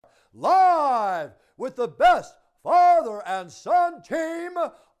live with the best father and son team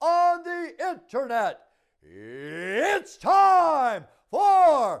on the internet. It's time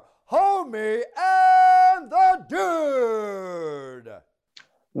for Homie and the Dude.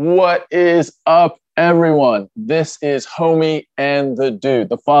 What is up, everyone? This is Homie and the Dude,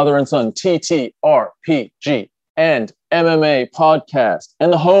 the father and son TTRPG and MMA podcast,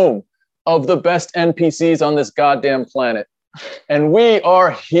 and the home of the best NPCs on this goddamn planet. And we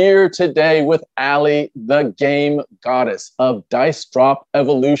are here today with Allie, the game goddess of Dice Drop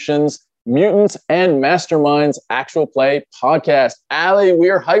Evolution's Mutants and Masterminds actual play podcast. Allie, we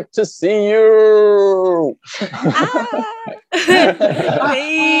are hyped to see you.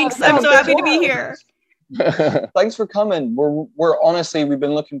 Thanks. I'm so happy to be here. Thanks for coming. We're honestly, we've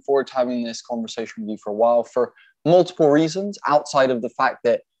been looking forward to having this conversation with you for a while for multiple reasons outside of the fact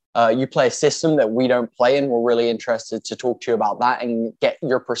that you play a system that we don't play, and we're really interested to talk to you about that and get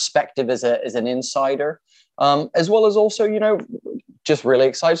your perspective as an insider, as well as also, just really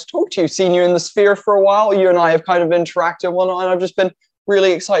excited to talk to you. Seen you in the sphere for a while. You and I have kind of interacted and whatnot, and I've just been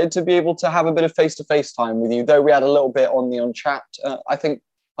really excited to be able to have a bit of face-to-face time with you, though we had a little bit on chat. I think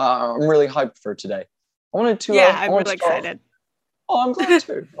I'm really hyped for today. I wanted to... I'm really excited. Oh, I'm glad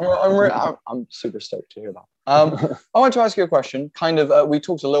too. I'm super stoked to hear that. I want to ask you a question. We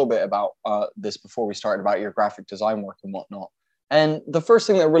talked a little bit about this before we started, about your graphic design work and whatnot. And the first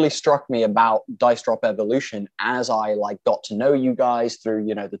thing that really struck me about Dice Drop Evolution, as I got to know you guys through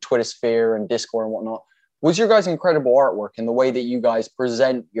the Twitter sphere and Discord and whatnot, was your guys' incredible artwork and the way that you guys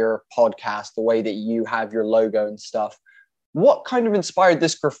present your podcast, the way that you have your logo and stuff. What kind of inspired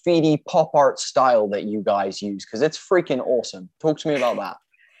this graffiti pop art style that you guys use? Because it's freaking awesome. Talk to me about that.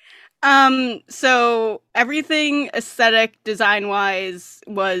 So everything aesthetic design wise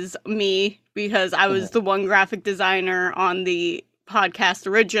was me, because I was the one graphic designer on the podcast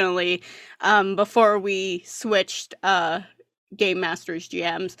originally, before we switched Game Masters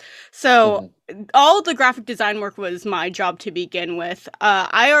GMs. So all the graphic design work was my job to begin with.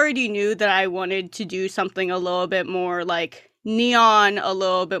 I already knew that I wanted to do something a little bit more neon, a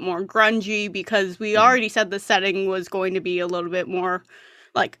little bit more grungy, because we already said the setting was going to be a little bit more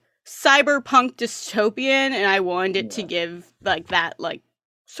cyberpunk dystopian, and I wanted it to give that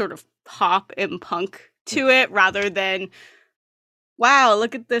sort of pop and punk to it, rather than, wow,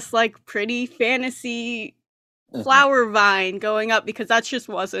 look at this pretty fantasy flower vine going up, because that just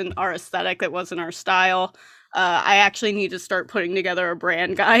wasn't our aesthetic, that wasn't our style. I actually need to start putting together a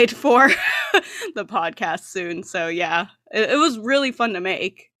brand guide for the podcast soon. So yeah, it was really fun to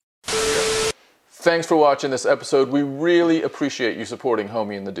make. Thanks for watching this episode. We really appreciate you supporting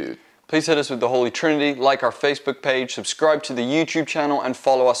Homie and the Dude. Please hit us with the Holy Trinity, like our Facebook page, subscribe to the YouTube channel, and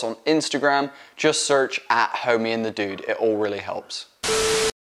follow us on Instagram. Just search at Homie and the Dude. It all really helps. I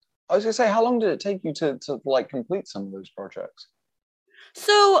was going to say, how long did it take you to complete some of those projects?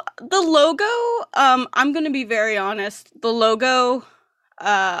 So the logo, I'm going to be very honest. The logo,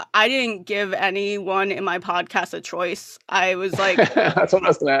 I didn't give anyone in my podcast a choice. I was That's what I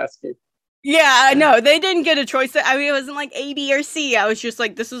was going to ask you. Yeah, I know. They didn't get a choice. I mean, it wasn't A, B, or C. I was just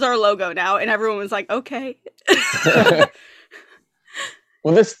this is our logo now. And everyone was okay.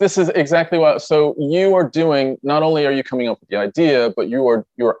 Well, this is exactly what. So you are doing. Not only are you coming up with the idea, but you're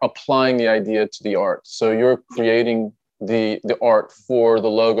applying the idea to the art. So you're creating the art for the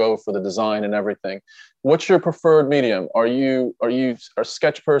logo, for the design, and everything. What's your preferred medium? Are you a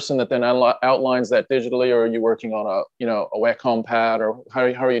sketch person that then outlines that digitally, or are you working on a Wacom pad, or how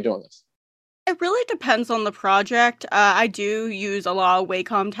are you doing this? It really depends on the project. I do use a lot of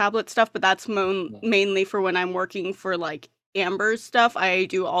Wacom tablet stuff, but that's mainly for when I'm working for Amber's stuff. I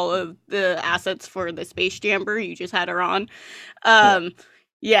do all of the assets for the Space Jamber. You just had her on. So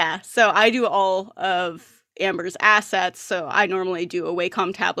I do all of Amber's assets. So I normally do a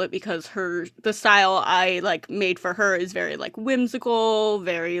Wacom tablet, because the style I made for her is very whimsical,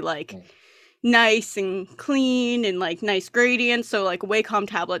 very nice and clean, and nice gradients. So Wacom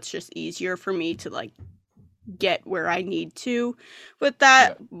tablet's just easier for me to get where I need to with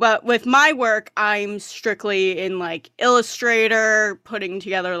that. Yeah. But with my work, I'm strictly in Illustrator, putting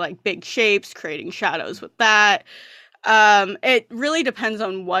together big shapes, creating shadows with that. It really depends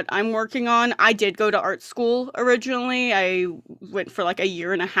on what I'm working on. I did go to art school originally. I went for a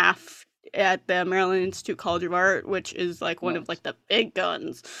year and a half at the Maryland Institute College of Art, which is one of the big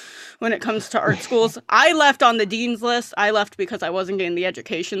guns when it comes to art schools. I left on the dean's list. I left because I wasn't getting the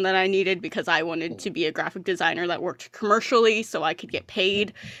education that I needed, because I wanted to be a graphic designer that worked commercially so I could get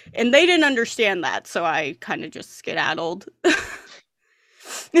paid. And they didn't understand that, so I kind of just skedaddled.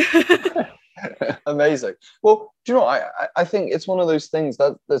 Amazing. Well, do you know, I think it's one of those things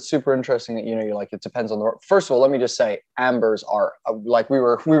that's super interesting that, you're like, it depends on the, first of all, let me just say Amber's art, like we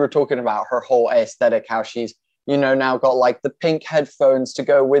were talking about her whole aesthetic, how she's, now got like the pink headphones to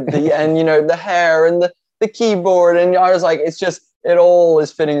go with the, and, the hair and the keyboard. And I was like, it's just, it all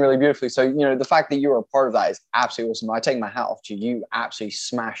is fitting really beautifully. So, the fact that you are a part of that is absolutely awesome. I take my hat off to you. You absolutely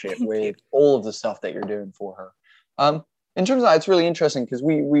smash it with all of the stuff that you're doing for her. In terms of that, it's really interesting because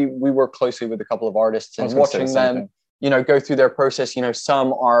we work closely with a couple of artists and watching them, go through their process.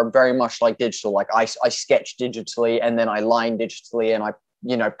 Some are very much like digital, like I sketch digitally and then I line digitally and I,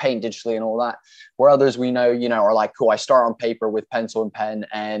 paint digitally and all that. Where others we know, are like, cool, I start on paper with pencil and pen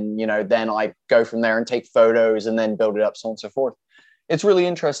and, then I go from there and take photos and then build it up, so on and so forth. It's really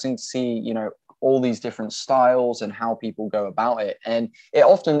interesting to see, all these different styles and how people go about it. And it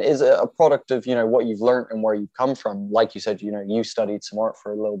often is a product of, what you've learned and where you've come from. Like you said, you studied some art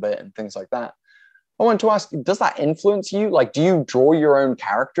for a little bit and things like that. I wanted to ask, does that influence you? Like, do you draw your own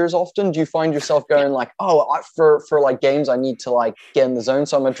characters often? Do you find yourself going like, for like games, I need to like get in the zone,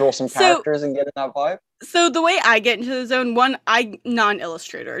 so I'm gonna draw some characters and get in that vibe? So the way I get into the zone, I'm not an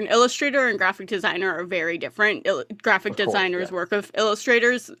illustrator. An illustrator and graphic designer are very different. Graphic designers work with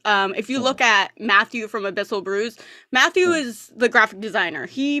illustrators. If you look at Matthew from Abyssal Brews, Matthew is the graphic designer.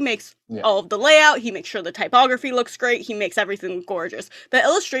 He makes all of the layout. He makes sure the typography looks great. He makes everything gorgeous. The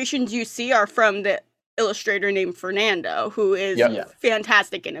illustrations you see are from the illustrator named Fernando, who is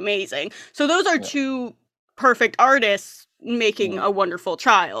fantastic and amazing. So those are two perfect artists making a wonderful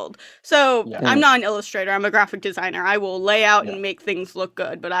child. So I'm not an illustrator. I'm a graphic designer. I will lay out and make things look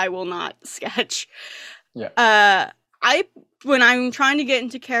good, but I will not sketch. When I'm trying to get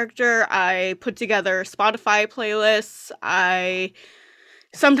into character, I put together Spotify playlists. I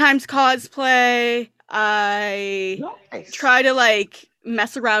sometimes cosplay. I try to like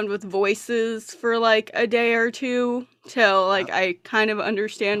mess around with voices for like a day or two till like I kind of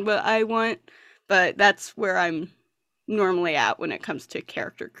understand what I want. But that's where I'm normally at when it comes to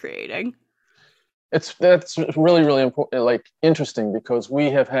character creating. That's really, really important, like interesting, because we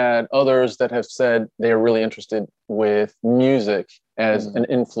have had others that have said they are really interested with music as an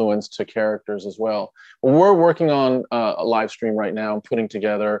influence to characters as well. We're working on a live stream right now, putting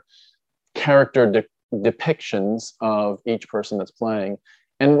together character depictions of each person that's playing,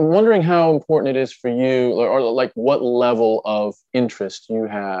 and wondering how important it is for you, or like what level of interest you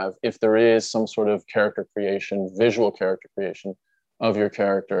have if there is some sort of character creation, visual character creation of your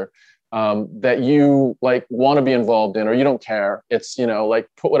character, that you like want to be involved in, or you don't care. It's, like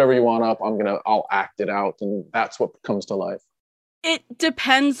put whatever you want up, I'll act it out, and that's what comes to life. It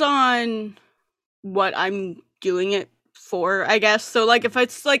depends on what I'm doing it for, I guess. So like if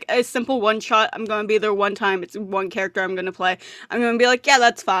it's like a simple one shot, I'm going to be there one time, it's one character I'm going to play, I'm going to be like, yeah,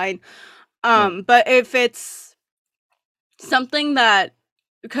 that's fine. But if it's something that,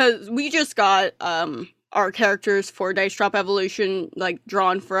 because we just got our characters for Dice Drop Evolution like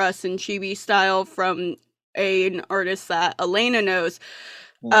drawn for us in chibi style from an artist that Elena knows.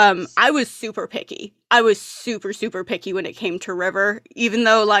 I was super picky. I was super, super picky when it came to River, even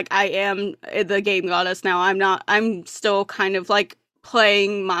though like I am the game goddess now. I'm still kind of like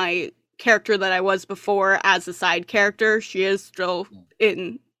playing my character that I was before as a side character. She is still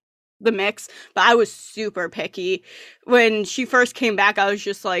in the mix, but I was super picky. When she first came back, I was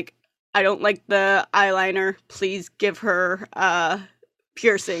just like, I don't like the eyeliner. Please give her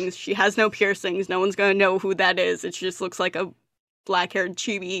piercings. She has no piercings. No one's gonna know who that is. It just looks like a black-haired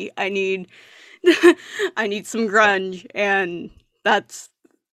chibi. I need some grunge, and that's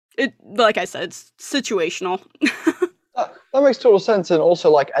it. Like I said, it's situational. That makes total sense. And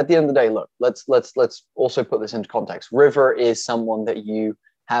also, like, at the end of the day, look, let's also put this into context. River is someone that you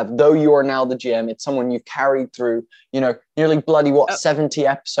have, though you are now the GM, it's someone you've carried through, nearly bloody 70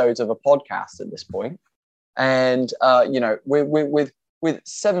 episodes of a podcast at this point. And with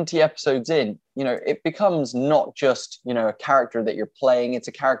 70 episodes in, it becomes not just, a character that you're playing. It's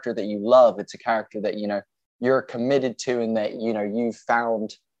a character that you love. It's a character that, you're committed to, and that, you've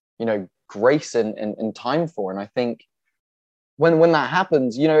found, grace and time for. And I think when that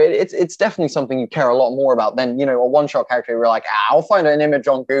happens, it's definitely something you care a lot more about than, a one-shot character. You're like, I'll find an image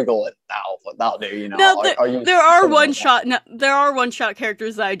on Google and that'll do, No, there are one-shot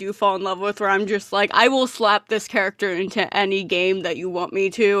characters that I do fall in love with, where I'm just like, I will slap this character into any game that you want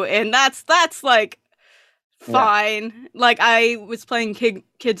me to, and that's like fine. Yeah. Like I was playing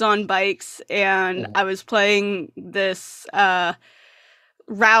Kids on Bikes, and I was playing this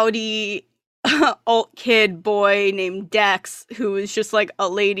rowdy alt kid boy named Dex, who was just like a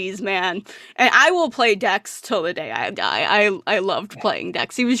ladies' man. And I will play Dex till the day I die. I loved playing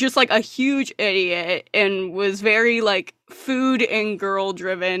Dex. He was just like a huge idiot and was very like food and girl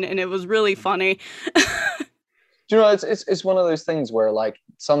driven, and it was really funny. Do you know, it's one of those things where like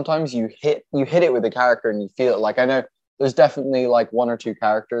sometimes you hit it with a character and you feel it. Like I know there's definitely like one or two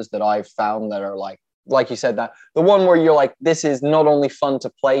characters that I've found that are like you said, that the one where you're like, this is not only fun to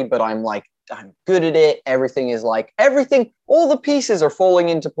play, but I'm good at it. Everything, all the pieces are falling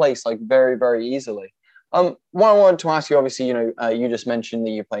into place like very, very easily. What I wanted to ask you, obviously, you just mentioned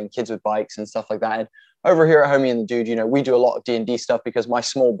that you're playing Kids with Bikes and stuff like that. And over here at Homie and the Dude, we do a lot of D&D stuff because my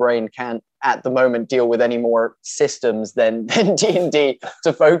small brain can't at the moment deal with any more systems than D&D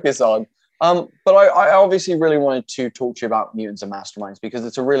to focus on. But I obviously really wanted to talk to you about Mutants and Masterminds because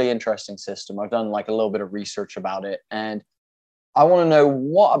it's a really interesting system. I've done like a little bit of research about it, and I want to know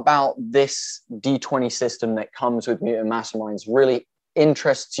what about this D20 system that comes with Mutant Masterminds really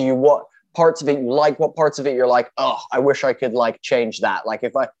interests you. What parts of it you like? What parts of it you're like, oh, I wish I could like change that. Like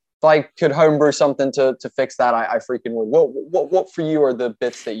if I could homebrew something to fix that, I freaking would. What for you are the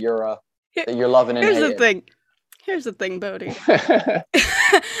bits that you're loving and hating? Here's the thing, Bodhi.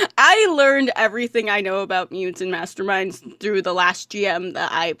 I learned everything I know about Mutants and Masterminds through the last GM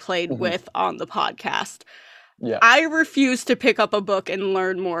that I played with on the podcast. Yeah. I refuse to pick up a book and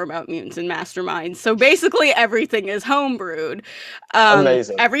learn more about Mutants and Masterminds. So basically everything is homebrewed.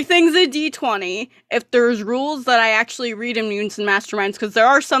 Amazing. Everything's a D20. If there's rules that I actually read in Mutants and Masterminds, because there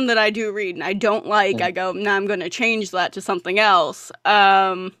are some that I do read and I don't like, I go, nah, I'm going to change that to something else.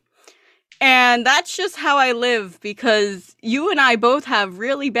 And that's just how I live, because you and I both have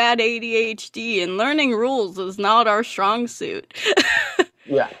really bad ADHD, and learning rules is not our strong suit.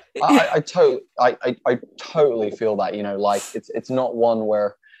 Yeah, I totally feel that, like it's not one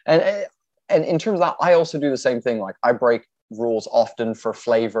where, and in terms of that, I also do the same thing. Like I break rules often for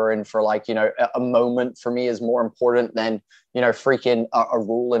flavor and for like, a moment for me is more important than, freaking a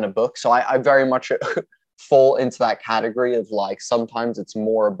rule in a book. So I very much fall into that category of like, sometimes it's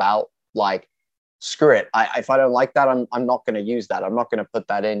more about like, screw it. If I don't like that, I'm not going to use that. I'm not going to put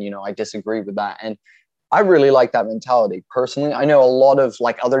that in, I disagree with that. And I really like that mentality personally. I know a lot of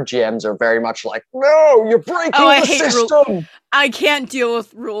like other GMs are very much like, no, you're breaking the system. I can't deal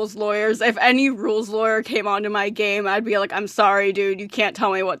with rules lawyers. If any rules lawyer came onto my game, I'd be like, I'm sorry, dude, you can't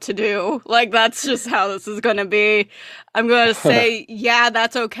tell me what to do. Like, that's just how this is going to be. I'm going to say, yeah,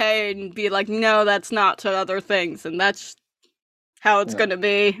 that's okay. And be like, no, that's not to other things. And that's how it's going to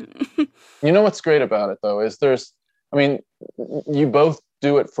be. You know what's great about it, though, is you both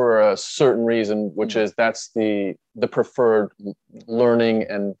do it for a certain reason, which is that's the preferred learning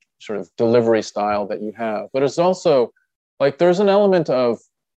and sort of delivery style that you have. But it's also like there's an element of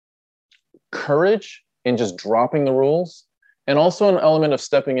courage in just dropping the rules, and also an element of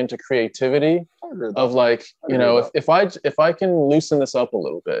stepping into creativity of like, if I can loosen this up a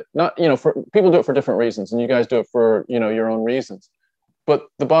little bit, not, for people do it for different reasons, and you guys do it for, your own reasons. But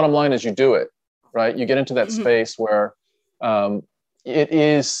the bottom line is you do it, right? You get into that space where it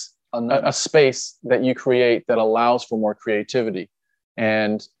is a space that you create that allows for more creativity.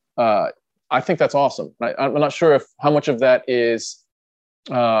 And I think that's awesome. I'm not sure how much of that is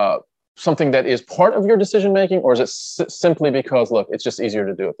something that is part of your decision-making, or is it simply because, look, it's just easier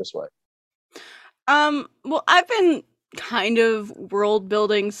to do it this way? Well, I've been kind of world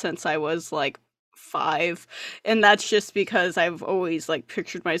building since I was like 5, and that's just because I've always like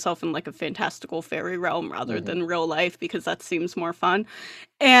pictured myself in like a fantastical fairy realm rather than real life, because that seems more fun.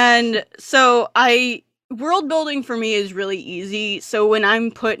 And so world building for me is really easy. So when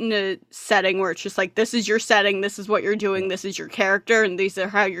I'm put in a setting where it's just like, this is your setting, this is what you're doing, this is your character, and these are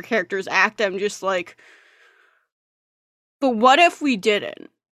how your characters act, I'm just like, but what if we didn't?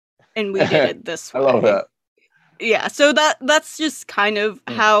 And we did it this way. I love that. Yeah, so that's just kind of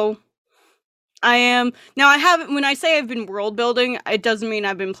how I am. Now, when I say I've been world building, it doesn't mean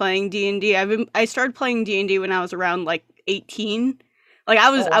I've been playing D&D. I started playing D&D when I was around like 18. Like I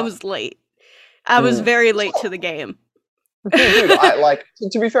was late. I was very late to the game. Dude,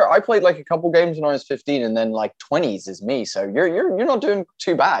 to be fair, I played like a couple games when I was 15, and then like 20s is me. So you're not doing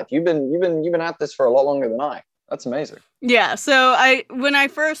too bad. You've been at this for a lot longer than I. That's amazing. Yeah, so when I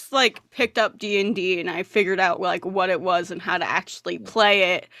first like picked up D&D and I figured out like what it was and how to actually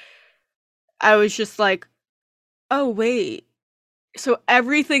play it, I was just like, oh wait, so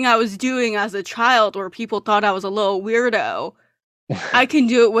everything I was doing as a child where people thought I was a little weirdo, I can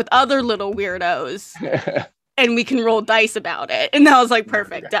do it with other little weirdos, and we can roll dice about it. And I was like,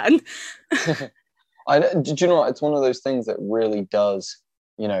 perfect, done. Did you know, it's one of those things that really does,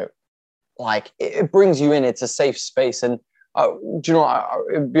 like it brings you in. It's a safe space, and do you know,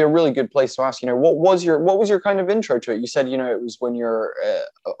 it'd be a really good place to ask. You know, what was your kind of intro to it? You said, you know, it was when you're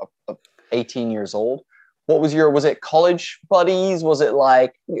 18 years old. Was it college buddies? Was it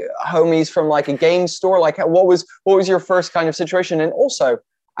like homies from like a game store? Like what was your first kind of situation? And also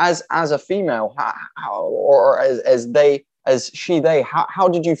as a female, how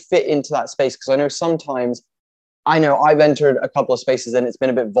did you fit into that space? Because I know I've entered a couple of spaces and it's been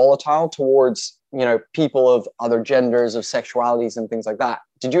a bit volatile towards, you know, people of other genders, of sexualities and things like that.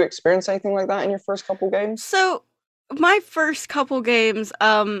 Did you experience anything like that in your first couple games? So my first couple games,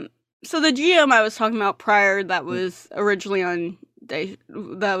 so the GM I was talking about prior that was originally on Dice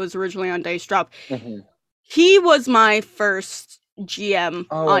Drop, he was my first GM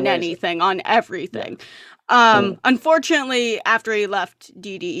on anything, on everything. Yeah. Unfortunately, after he left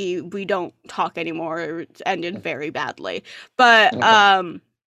DDE, we don't talk anymore. It ended very badly. But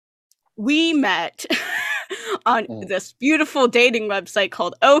we met on this beautiful dating website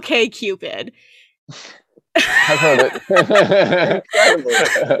called OkCupid. I've heard it.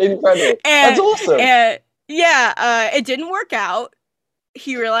 Incredible. That's awesome. It didn't work out.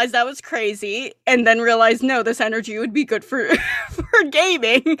 He realized that was crazy, and then realized, no, this energy would be good for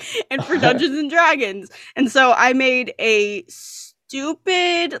gaming and for Dungeons and Dragons. And so I made a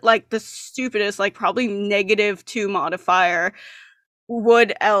stupid, like the stupidest, like probably -2 modifier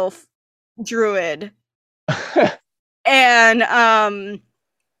wood elf druid. And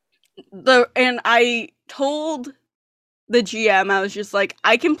I told the GM, I was just like,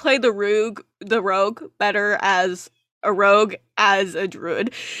 I can play the rogue better as a rogue as a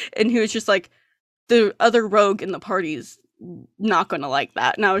druid. And he was just like, the other rogue in the party's not gonna like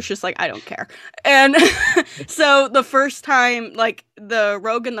that. And I was just like, I don't care. And so the first time, like, the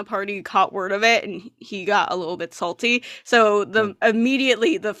rogue in the party caught word of it and he got a little bit salty. So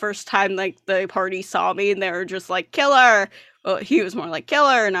immediately the first time, like, the party saw me and they were just like, killer. Well, he was more like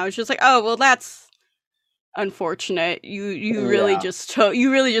killer, and I was just like, oh, well, that's unfortunate. You really just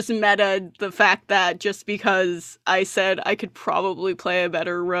meta the fact that just because I said I could probably play a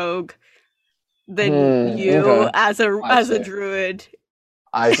better rogue than you as a druid.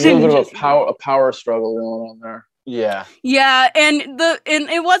 I see a little bit of a power struggle going on there. Yeah. Yeah, and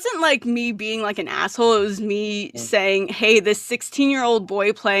it wasn't like me being like an asshole. It was me saying, hey, this 16-year-old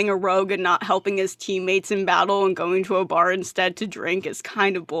boy playing a rogue and not helping his teammates in battle and going to a bar instead to drink is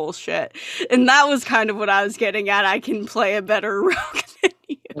kind of bullshit. And that was kind of what I was getting at. I can play a better rogue than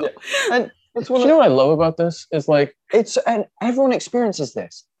you. Yeah. And you know what I love about this is like and everyone experiences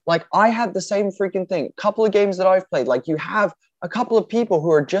this. Like I had the same freaking thing. A couple of games that I've played, like you have a couple of people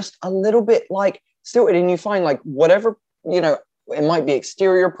who are just a little bit like stilted, and you find like whatever, you know, it might be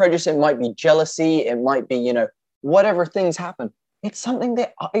exterior prejudice, it might be jealousy, it might be, you know, whatever things happen. It's something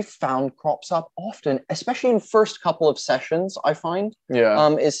that I found crops up often, especially in first couple of sessions. I find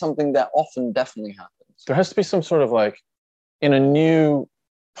is something that often definitely happens. There has to be some sort of like in a new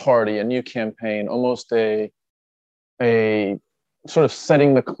party, a new campaign, almost a sort of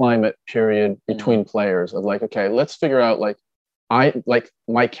setting the climate period between players of like, okay, let's figure out like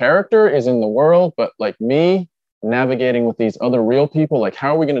my character is in the world, but like me navigating with these other real people, like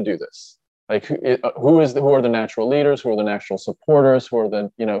how are we going to do this? Like who are the natural leaders? Who are the natural supporters? Who are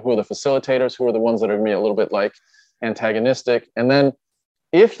the facilitators? Who are the ones that are going to be a little bit like antagonistic? And then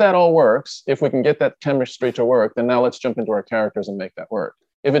if that all works, if we can get that chemistry to work, then now let's jump into our characters and make that work.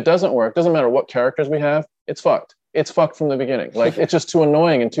 If it doesn't work, doesn't matter what characters we have, it's fucked. It's fucked from the beginning. Like it's just too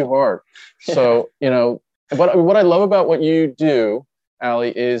annoying and too hard. So, you know, but what I love about what you do,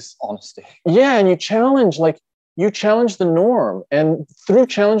 Ali, is honesty. Yeah, and you challenge the norm, and through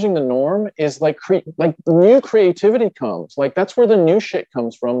challenging the norm is like new creativity comes. Like that's where the new shit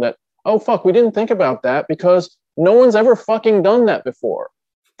comes from. That oh fuck, we didn't think about that because no one's ever fucking done that before.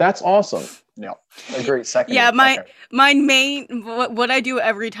 That's awesome. Yeah, agree. Second. Yeah, my main what I do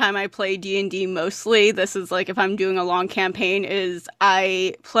every time I play D&D, mostly this is like if I'm doing a long campaign, is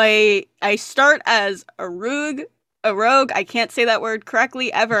I start as a rogue. I can't say that word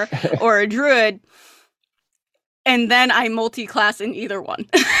correctly ever, or a druid, and then I multi-class in either one.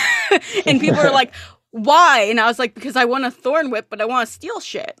 And people are like, why? And I was like, because I want a thorn whip, but I want to steal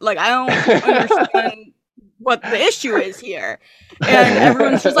shit. Like I don't understand what the issue is here. And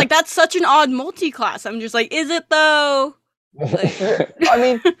everyone's just like, that's such an odd multi-class. I'm just like, is it though? I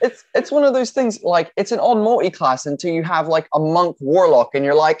mean, it's one of those things, like it's an odd multi-class until you have like a monk warlock and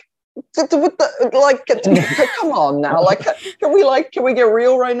you're like, come on now, like can we get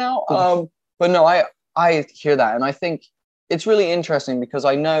real right now? But no, I hear that, and I think it's really interesting because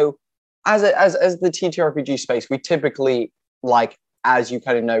I know as the TTRPG space, we typically like as you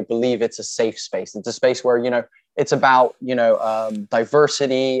kind of know, believe it's a safe space. It's a space where, it's about,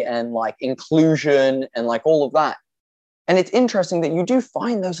 diversity and like inclusion and like all of that. And it's interesting that you do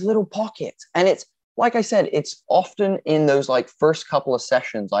find those little pockets. And it's, like I said, it's often in those like first couple of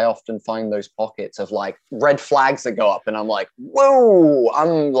sessions, I often find those pockets of like red flags that go up and I'm like, whoa,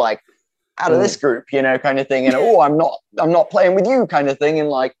 I'm like out of this group, kind of thing. And, I'm not playing with you kind of thing. And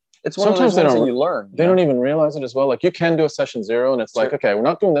like, it's one Sometimes of those ones that you learn. They don't even realize it as well. Like you can do a session 0 and it's like, okay, we're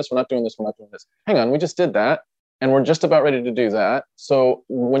not doing this. We're not doing this. We're not doing this. Hang on. We just did that. And we're just about ready to do that. So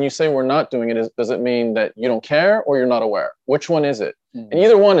when you say we're not doing it, does it mean that you don't care or you're not aware? Which one is it? And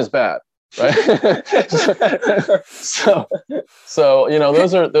either one is bad. Right. so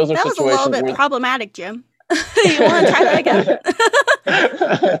those are that situations. Was a little bit problematic, Jim. You want to try that again?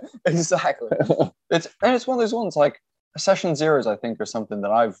 Exactly. It's one of those ones like session 0s, I think, are something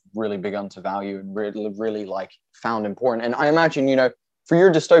that I've really begun to value and really like found important. And I imagine, for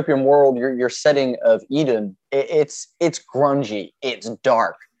your dystopian world, your setting of Eden, it's grungy, it's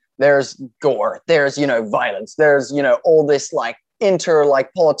dark. There's gore, there's violence, there's all this like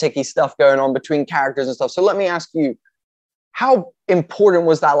politicky stuff going on between characters and stuff. So let me ask you, how important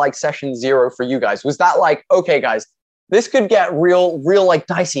was that like session 0 for you guys? Was that like, okay, guys, this could get real like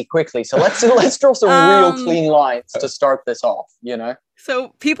dicey quickly. So let's draw some real clean lines to start this off,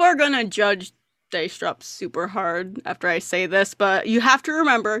 So people are gonna judge Dice Drop super hard after I say this, but you have to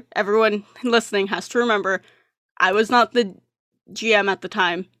remember, everyone listening has to remember, I was not the GM at the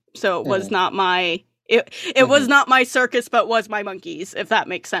time, so it was not my It was not my circus, but was my monkeys, if that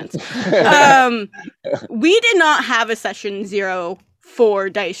makes sense. We did not have a session 0 for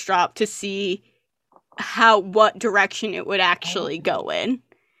Dice Drop to see what direction it would actually go in.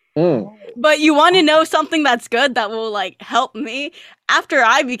 But you want to know something that's good that will like help me? After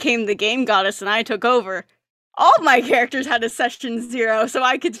I became the game goddess and I took over, all my characters had a session 0, so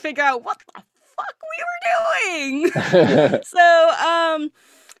I could figure out what the fuck we were doing. So,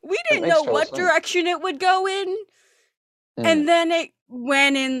 we didn't know what direction it would go in. And then it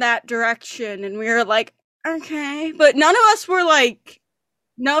went in that direction and we were like, okay. But none of us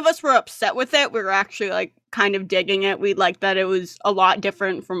were upset with it. We were actually like kind of digging it. We liked that it was a lot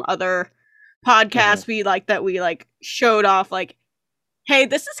different from other podcasts. We liked that we like showed off like, hey,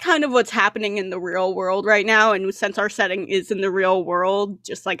 this is kind of what's happening in the real world right now. And since our setting is in the real world,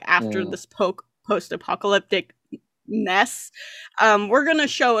 just like after this post-apocalyptic mess, we're gonna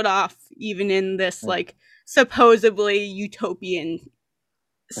show it off even in this like supposedly utopian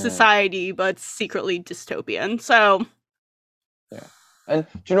society, but secretly dystopian. So and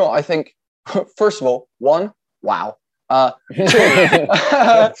do you know what I think? First of all, wow. Two,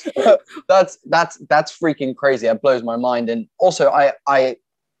 that's freaking crazy. That blows my mind. And also I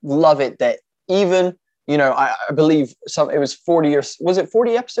love it that even I believe it was 40 or was it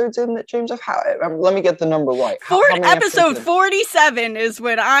 40 episodes in that, James? Let me get the number right. Episode 47 is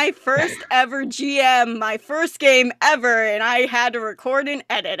when I first ever GM my first game ever, and I had to record and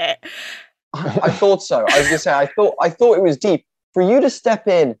edit it. I thought so. I was gonna say I thought it was deep for you to step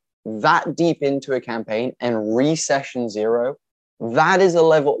in that deep into a campaign and re-session 0. That is a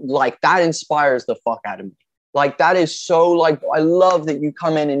level like that inspires the fuck out of me. Like that is so like I love that you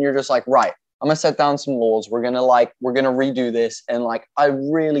come in and you're just like, right, I'm gonna set down some laws. We're gonna redo this, and like I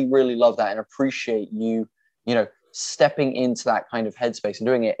really, really love that and appreciate you, stepping into that kind of headspace and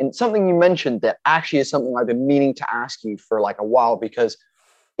doing it. And something you mentioned that actually is something I've been meaning to ask you for like a while, because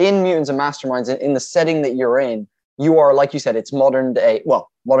in Mutants and Masterminds, in the setting that you're in, you are, like you said, it's modern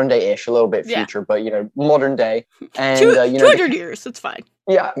day-ish, a little bit future, but modern day, and 200 years, it's fine.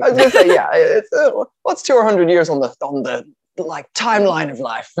 Yeah, I was gonna say, it's what's 200 years on the like timeline of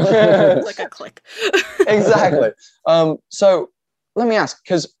life. Like a click. Exactly. So let me ask,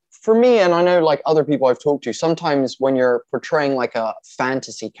 because for me, and I know like other people I've talked to, sometimes when you're portraying like a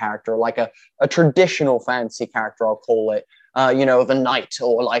fantasy character, like a traditional fantasy character, I'll call it, of a knight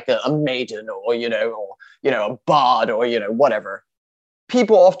or like a maiden or a bard or whatever,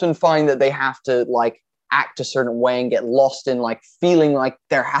 people often find that they have to like act a certain way and get lost in like feeling like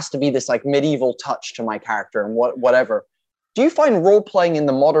there has to be this like medieval touch to my character and whatever. Do you find role playing in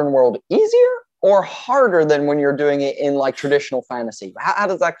the modern world easier or harder than when you're doing it in like traditional fantasy? How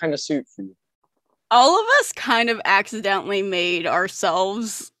does that kind of suit for you? All of us kind of accidentally made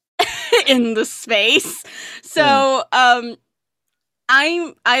ourselves in the space. So,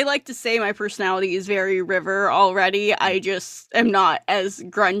 I like to say my personality is very River already. I just am not as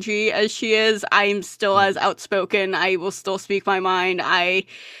grungy as she is. I'm still as outspoken. I will still speak my mind. I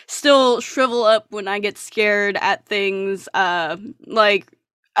still shrivel up when I get scared at things. Like,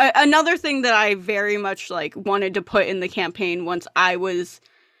 another thing that I very much like wanted to put in the campaign once I was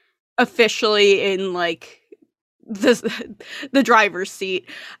officially in like the driver's seat,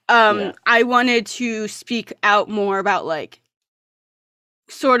 I wanted to speak out more about like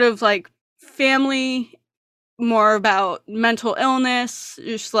sort of like family, more about mental illness,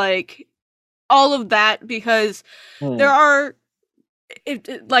 just like all of that, because there are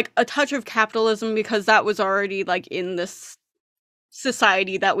like a touch of capitalism, because that was already like in this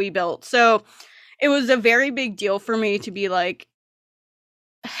society that we built. So it was a very big deal for me to be like,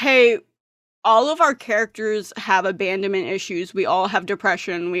 hey, all of our characters have abandonment issues. We all have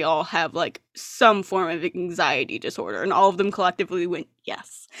depression. We all have like some form of anxiety disorder, and all of them collectively went,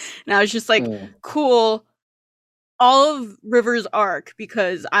 yes. And I was just like, cool. All of River's arc,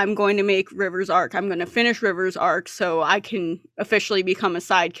 because I'm going to make River's arc. I'm going to finish River's arc so I can officially become a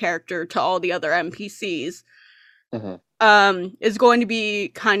side character to all the other NPCs. Is going to be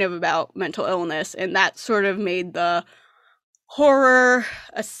kind of about mental illness, and that sort of made the horror,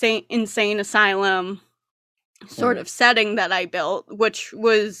 insane asylum sort of setting that I built, which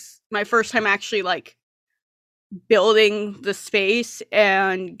was my first time actually like building the space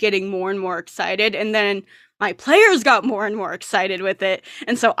and getting more and more excited. And then my players got more and more excited with it,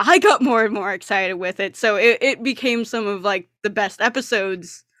 and so I got more and more excited with it. So it became some of like the best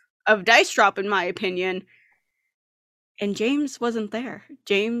episodes of Dice Drop, in my opinion. And James wasn't there.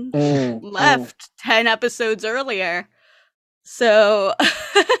 James left 10 episodes earlier. So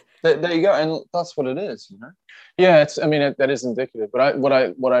there you go, and that's what it is, you know. Yeah, I mean, that is indicative. But what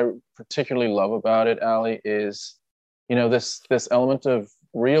I particularly love about it, Ali, is, you know, this element of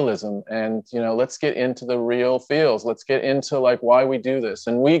realism, and, you know, let's get into the real feels. Let's get into like why we do this,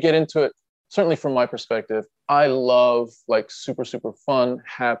 and we get into it. Certainly, from my perspective, I love like super fun,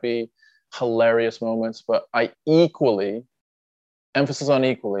 happy, hilarious moments. But I equally, emphasis on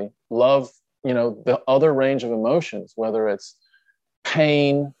equally, love, you know, the other range of emotions, whether it's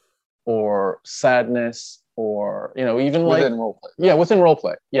pain or sadness, or, you know, even within like roleplay. Yeah, within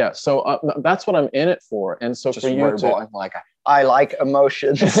roleplay. Yeah, so that's what I'm in it for. And so Just for you to like, I like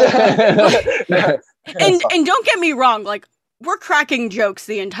emotions. and don't get me wrong, like we're cracking jokes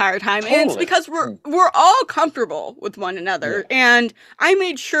the entire time, and it's because we're all comfortable with one another, and I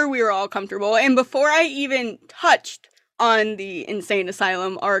made sure we were all comfortable. And before I even touched on the Insane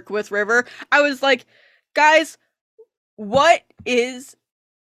Asylum arc with River, I was like, guys, what is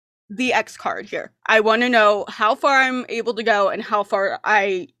the X card here? I want to know how far I'm able to go and how far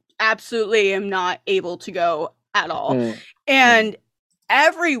I absolutely am not able to go at all. And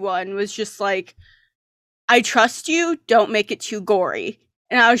everyone was just like, I trust you, don't make it too gory.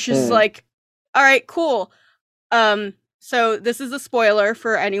 And I was just like, all right, cool. So this is a spoiler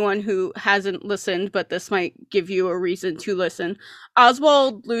for anyone who hasn't listened, but this might give you a reason to listen.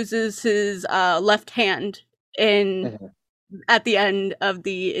 Oswald loses his left hand at the end of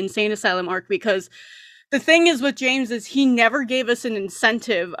the Insane Asylum arc, because the thing is with James is he never gave us an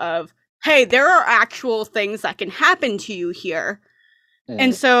incentive of, hey, there are actual things that can happen to you here.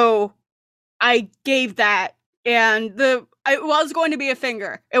 And so I gave that, and it was going to be a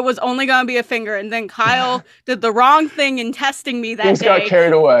finger. It was only going to be a finger, and then Kyle did the wrong thing in testing me that day. Got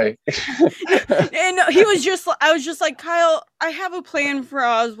carried away. And I was just like, Kyle, I have a plan for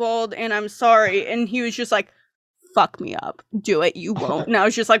Oswald, and I'm sorry. And he was just like, fuck me up. Do it. You won't. And I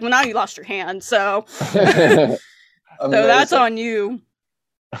was just like, well, now you lost your hand, so so that's on you.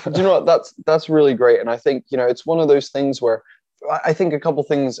 Do you know what? That's really great. And I think, you know, it's one of those things where I think a couple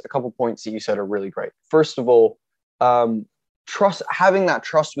points that you said are really great. First of all, having that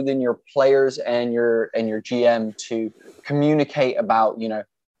trust within your players and your GM to communicate about, you know,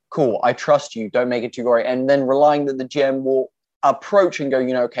 cool, I trust you, don't make it too gory, and then relying that the GM will approach and go,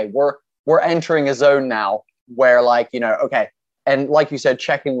 you know, okay, we're entering a zone now where, like, you know, okay, and like you said,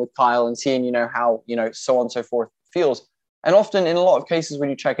 checking with Kyle and seeing, you know, how, you know, so on and so forth feels. And often, in a lot of cases, when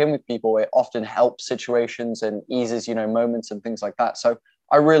you check in with people, it often helps situations and eases, you know, moments and things like that. So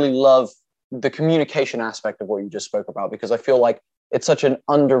I really love the communication aspect of what you just spoke about, because I feel like it's such an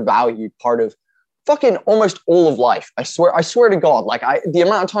undervalued part of fucking almost all of life. I swear to God, like the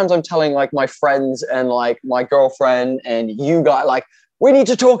amount of times I'm telling like my friends and like my girlfriend and you guys, like, we need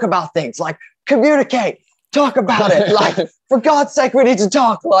to talk about things, like communicate, talk about it. Like, for God's sake, we need to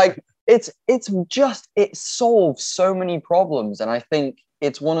talk. Like, it solves so many problems. And I think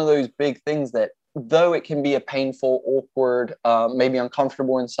it's one of those big things that, though it can be a painful, awkward, maybe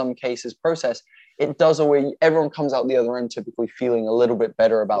uncomfortable in some cases process, it does everyone comes out the other end typically feeling a little bit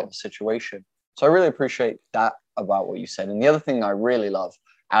better about the situation. So I really appreciate that about what you said. And the other thing I really love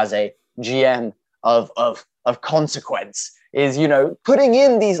as a GM of consequence is, you know, putting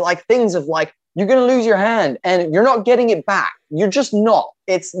in these like things of like, you're going to lose your hand and you're not getting it back. You're just not.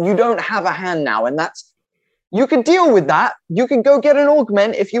 You don't have a hand now. And you can deal with that. You can go get an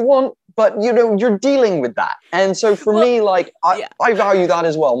augment if you want, but you know, you're dealing with that. And so for me, like, I value that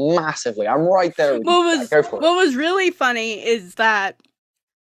as well massively. I'm right there with you. Go for it. What was really funny is that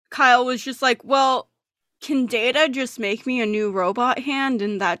Kyle was just like, well, can Data just make me a new robot hand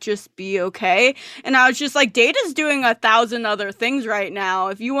and that just be okay? And I was just like, Data's doing 1,000 other things right now.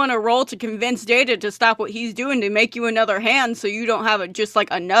 If you want to roll to convince Data to stop what he's doing to make you another hand so you don't have just like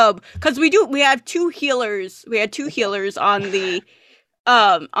a nub. Because we have 2 healers. We had 2 healers on the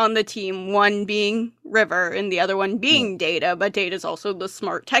team, one being River and the other one being Data, but Data's also the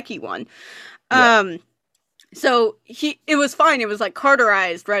smart techie one. Yeah. So it was fine. It was like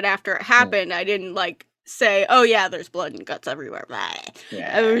cauterized right after it happened. I didn't like say, oh yeah, there's blood and guts everywhere.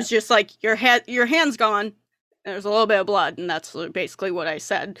 Yeah. It was just like your hand's gone. There's a little bit of blood, and that's basically what I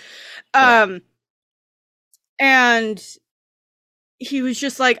said. And he was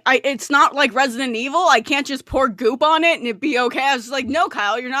just like, it's not like Resident Evil. I can't just pour goop on it and it'd be okay. I was like, no,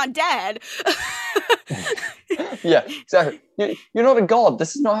 Kyle, you're not dead. Yeah, exactly. You're not a god.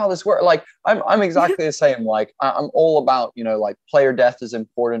 This is not how this works. Like, I'm exactly the same. Like, I'm all about, you know, like player death is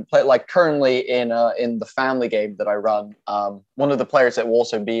important. Like currently in the family game that I run, one of the players that will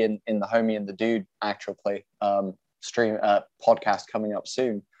also be in the Homie and the Dude actual play stream podcast coming up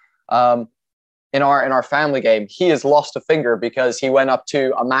soon. In our family game, he has lost a finger because he went up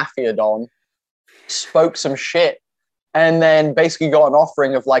to a mafia don, spoke some shit, and then basically got an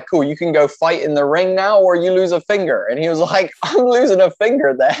offering of like, cool, you can go fight in the ring now or you lose a finger. And he was like, I'm losing a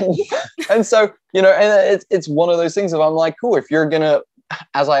finger then. And so, you know, and it's one of those things of I'm like, cool, if you're going to,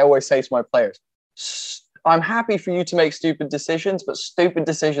 as I always say to my players, I'm happy for you to make stupid decisions, but stupid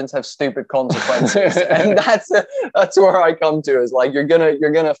decisions have stupid consequences. And that's where I come to is like, you're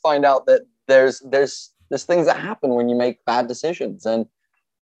gonna find out that there's things that happen when you make bad decisions. And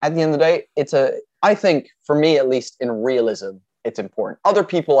at the end of the day, I think for me, at least in realism, it's important. Other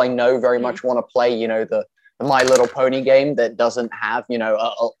people I know very much want to play, you know, the My Little Pony game that doesn't have, you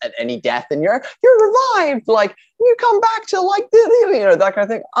know, any death and you're revived, like you come back to like, you know, that kind of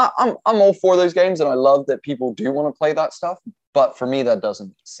thing. I'm all for those games and I love that people do want to play that stuff. But for me, that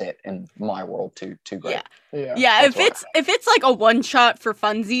doesn't sit in my world too great. Yeah. If it's like a one shot for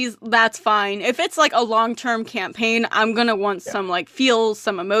funsies, that's fine. If it's like a long-term campaign, I'm gonna want some like feels,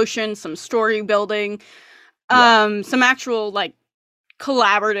 some emotion, some story building, some actual like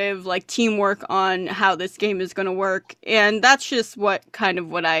collaborative like teamwork on how this game is gonna work. And that's just what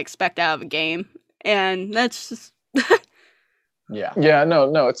I expect out of a game. And that's just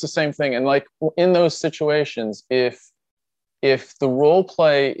no, it's the same thing. And like in those situations, if the role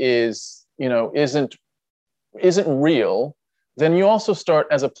play is, you know, isn't real, then you also start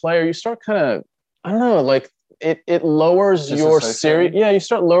as a player, you start kind of, I don't know, like it lowers your serious. Yeah, you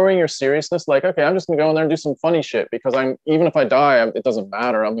start lowering your seriousness. Like, okay, I'm just gonna go in there and do some funny shit because even if I die, it doesn't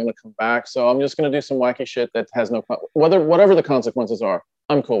matter. I'm gonna come back, so I'm just gonna do some wacky shit that has no whatever the consequences are.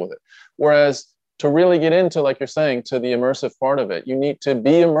 I'm cool with it. Whereas to really get into, like you're saying, to the immersive part of it, you need to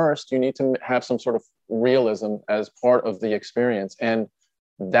be immersed. You need to have some sort of realism as part of the experience. And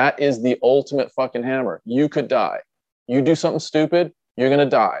that is the ultimate fucking hammer. You could die. You do something stupid, you're going to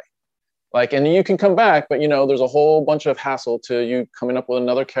die. Like, and you can come back, but you know, there's a whole bunch of hassle to you coming up with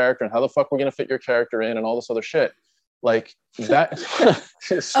another character and how the fuck we're going to fit your character in and all this other shit. Like that.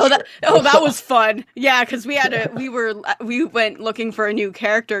 that was fun. Yeah, because we went looking for a new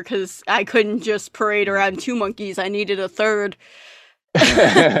character because I couldn't just parade around 2 monkeys. I needed a third.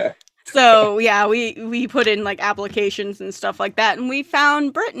 So yeah, we put in like applications and stuff like that, and we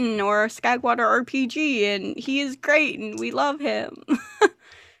found Britton or Skagwater RPG, and he is great, and we love him.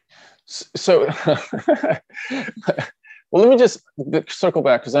 So, well, let me just circle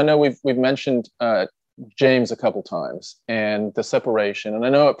back because I know we've mentioned James a couple times and the separation, and I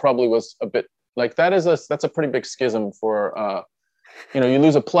know it probably was a bit like that's a pretty big schism for you know, you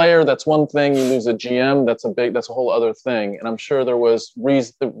lose a player, that's one thing, you lose a GM, that's a whole other thing. And I'm sure there was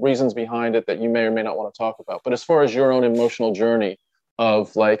reasons behind it that you may or may not want to talk about. But as far as your own emotional journey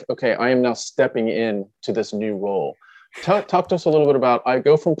of like, okay, I am now stepping in to this new role. Talk to us a little bit about, I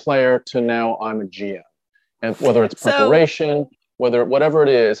go from player to now I'm a GM, and whether it's preparation, whatever it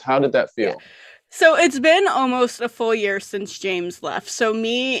is, how did that feel? Yeah. So it's been almost a full year since James left. So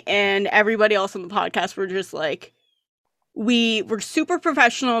me and everybody else on the podcast were just like, we were super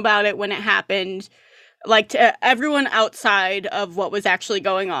professional about it when it happened, like to everyone outside of what was actually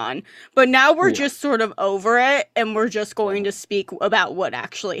going on. But now we're just sort of over it, and we're just going to speak about what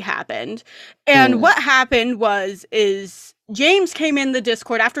actually happened. And what happened is James came in the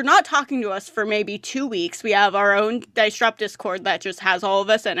Discord after not talking to us for maybe 2 weeks. We have our own Dice Drop Discord that just has all of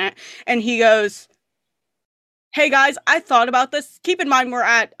us in it. And he goes, hey guys, I thought about this. Keep in mind we're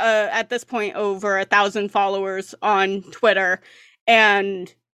at this point over 1,000 followers on Twitter.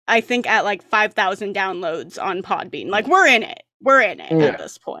 And I think at like 5,000 downloads on Podbean. Like we're in it. We're in it at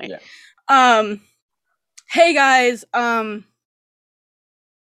this point. Yeah. Hey guys, I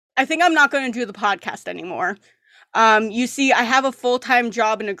think I'm not going to do the podcast anymore. You see, I have a full-time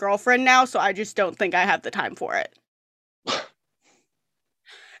job and a girlfriend now, so I just don't think I have the time for it.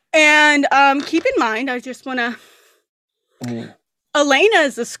 And keep in mind, I just want to... Elena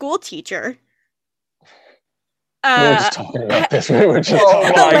is a school teacher. We were just talking about this. We were just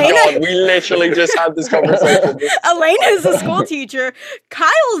God, we literally just had this conversation. Elena is a school teacher.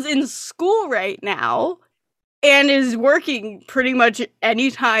 Kyle's in school right now and is working pretty much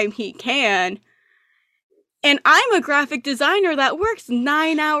anytime he can. And I'm a graphic designer that works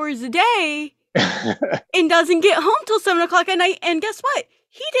 9 hours a day and doesn't get home till 7 o'clock at night. And guess what?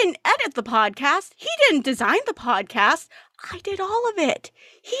 He didn't edit the podcast. He didn't design the podcast. I did all of it.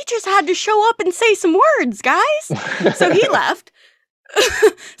 He just had to show up and say some words, guys. So he left.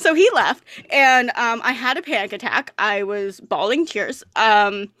 And I had a panic attack. I was bawling tears.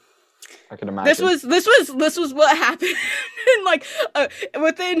 I can imagine. This was what happened in like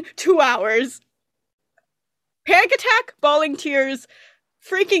within 2 hours. Panic attack, bawling tears,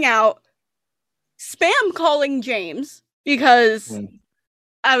 freaking out, spam calling James because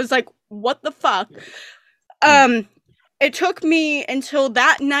I was like, what the fuck? It took me until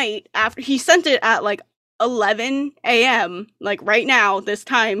that night after he sent it at like 11 a.m. like right now, this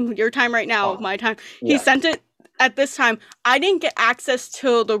time, your time right now, my time. Yeah. He sent it at this time. I didn't get access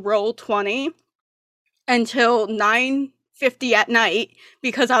to the Roll20 until 9:50 at night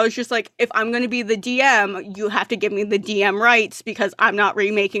because I was just like, if I'm going to be the DM, you have to give me the DM rights because I'm not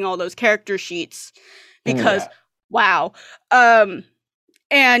remaking all those character sheets because wow.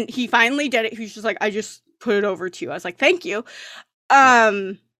 And he finally did it. He was just like, I just put it over to you. I was like, thank you.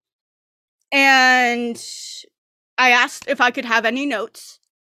 And I asked if I could have any notes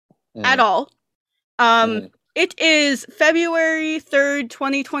at all. It is February 3rd,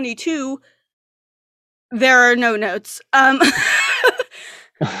 2022. There are no notes. And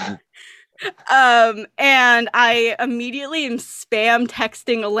I immediately am spam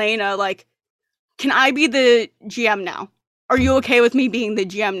texting Elena, like, can I be the GM now? Are you okay with me being the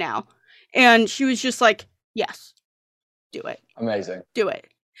GM now? And she was just like, yes, do it. Amazing. Do it.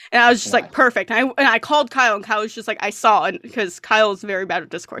 And I was just like, perfect. And I called Kyle, and Kyle was just like, I saw it, because Kyle's very bad at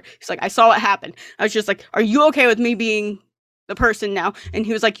Discord. He's like, I saw what happened. I was just like, are you okay with me being the person now? And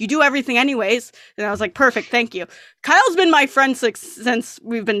he was like, you do everything anyways. And I was like, perfect, thank you. Kyle's been my friend since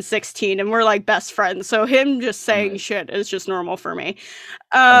we've been 16, and we're like best friends. So him just saying shit is just normal for me.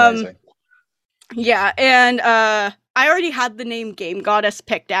 Amazing. Yeah, and I already had the name Game Goddess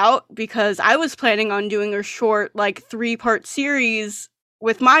picked out because I was planning on doing a short, like, 3-part series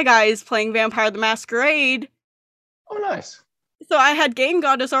with my guys playing Vampire the Masquerade. Oh, nice. So I had Game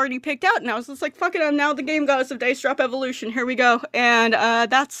Goddess already picked out, and I was just like, fuck it, I'm now the Game Goddess of Dice Drop Evolution. Here we go. And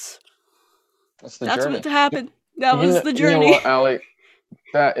that's what happened. That was the journey. You know what, Allie?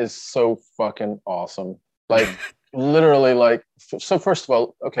 That is so fucking awesome. Like, literally, like, so first of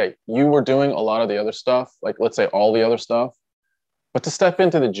all, okay, you were doing a lot of the other stuff, like, let's say all the other stuff, but to step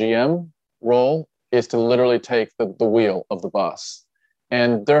into the GM role is to literally take the wheel of the bus.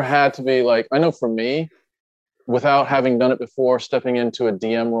 And there had to be, like, I know for me, without having done it before, stepping into a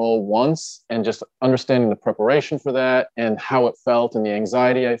DM role once and just understanding the preparation for that and how it felt and the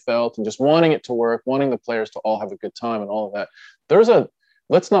anxiety I felt and just wanting it to work, wanting the players to all have a good time and all of that.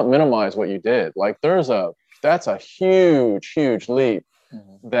 Let's not minimize what you did. Like, that's a huge, huge leap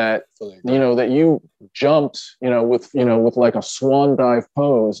that, that you jumped, with like a swan dive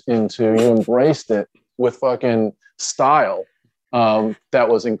pose into, you embraced it with fucking style. That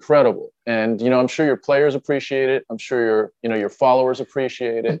was incredible. And, I'm sure your players appreciate it. I'm sure your followers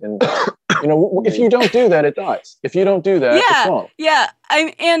appreciate it. And, if you don't do that, it dies. If you don't do that, it's wrong. Yeah.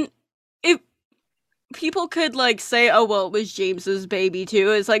 And if people could like say, oh, well, it was James's baby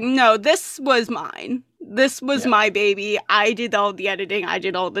too. It's like, no, this was mine. This was my baby. I did all the editing. I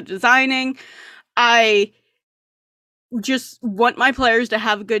did all the designing. I just want my players to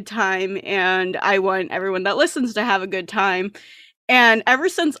have a good time, and I want everyone that listens to have a good time. And ever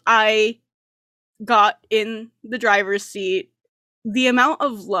since I got in the driver's seat, the amount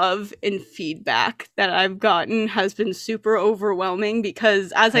of love and feedback that I've gotten has been super overwhelming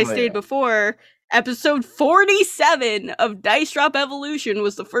because, as I stated before, episode 47 of Dice Drop Evolution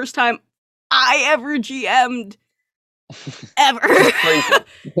was the first time I ever GM'd ever. Crazy.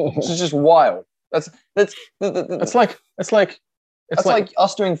 This is just wild. That's It's like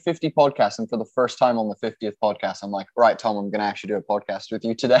us doing 50 podcasts, and for the first time on the 50th podcast, I'm like, right, Tom, I'm going to actually do a podcast with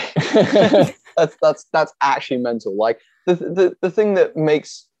you today. that's actually mental. Like the thing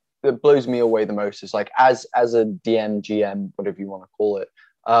that blows me away the most is like as a DM, GM, whatever you want to call it,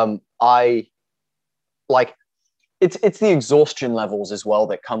 I like it's the exhaustion levels as well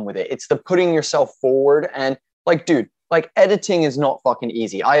that come with it. It's the putting yourself forward, and like, dude, like editing is not fucking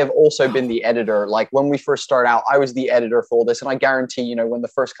easy. I have also been the editor. Like when we first start out, I was the editor for all this. And I guarantee, you know, when the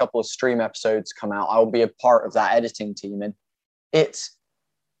first couple of stream episodes come out, I'll be a part of that editing team. And it's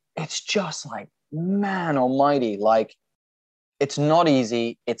just like, man almighty, like it's not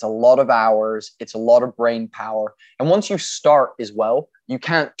easy. It's a lot of hours. It's a lot of brain power. And once you start as well, you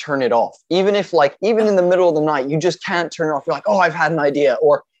can't turn it off. Even in the middle of the night, you just can't turn it off. You're like, oh, I've had an idea.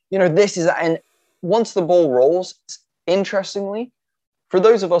 Or, you know, and once the ball rolls, interestingly, for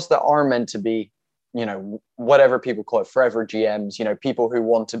those of us that are meant to be, you know, whatever people call it, forever GMs, you know, people who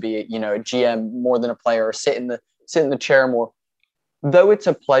want to be, you know, a GM more than a player, or sit in the chair more, though it's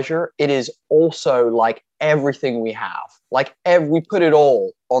a pleasure, it is also like everything we have. Like we put it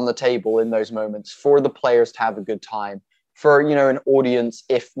all on the table in those moments for the players to have a good time, for, you know, an audience,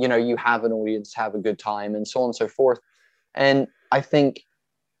 if, you know, you have an audience, to have a good time, and so on and so forth. And I think,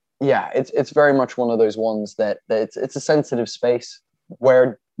 yeah, it's very much one of those ones that it's a sensitive space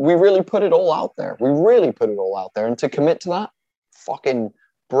where we really put it all out there. We really put it all out there, and to commit to that, fucking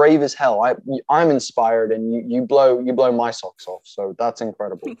brave as hell. I'm inspired, and you blow my socks off. So that's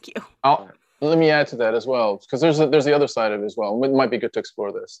incredible. Thank you. Let me add to that as well, because there's the other side of it as well. It might be good to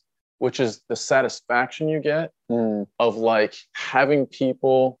explore this, which is the satisfaction you get of like having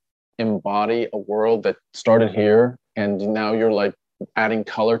people embody a world that started here, and now you're like adding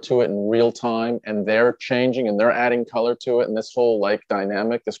color to it in real time, and they're changing and they're adding color to it, and this whole like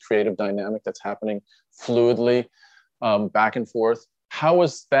dynamic, this creative dynamic that's happening fluidly back and forth. How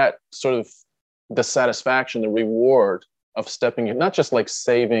is that sort of the satisfaction, the reward of stepping in, not just like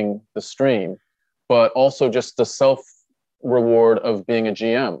saving the stream, but also just the self reward of being a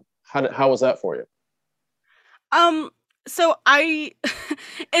GM? How was that for you? So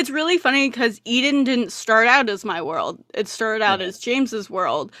it's really funny because Eden didn't start out as my world. It started out as James's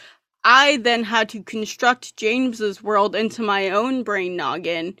world. I then had to construct James's world into my own brain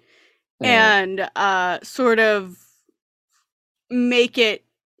noggin and sort of make it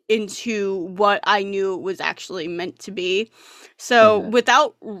into what I knew it was actually meant to be. So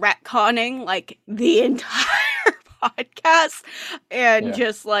without retconning like the entire podcast and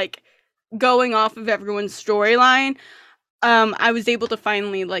just like going off of everyone's storyline, I was able to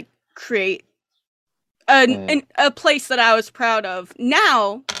finally like create a place that I was proud of.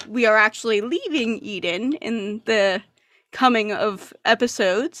 Now we are actually leaving Eden in the coming of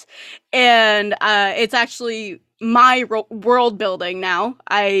episodes, and it's actually my world building now.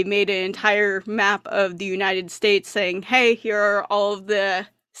 I made an entire map of the United States saying, hey, here are all of the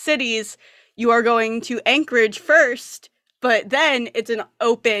cities. You are going to Anchorage first, but then it's an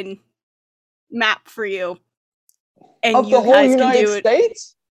open map for you. And of you the whole guys United can do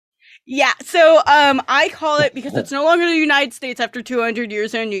States? Yeah, so I call it, because it's no longer the United States after 200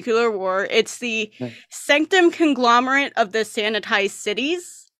 years of nuclear war, it's the Sanctum Conglomerate of the Sanitized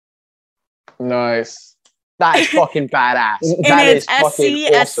Cities. Nice. That is fucking badass. And that it's is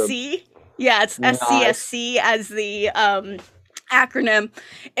fucking awesome. SCSC. Yeah, it's Nice. SCSC as the acronym.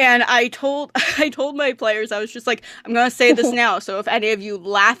 And I told my players, I was just like, I'm going to say this now, so if any of you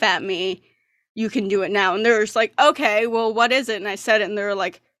laugh at me, you can do it now. And they were just like, okay, well, what is it? And I said it, and they were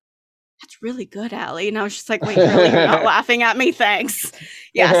like, that's really good, Allie. And I was just like, wait, really? You're not laughing at me? Thanks.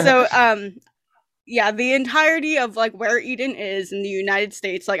 Yeah, so, yeah, the entirety of, like, where Eden is in the United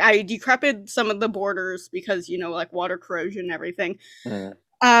States, like, I decrepit some of the borders because, you know, like, water corrosion and everything.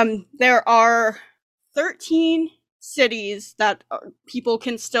 There are 13 cities that people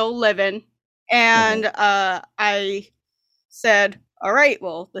can still live in. And I said, all right,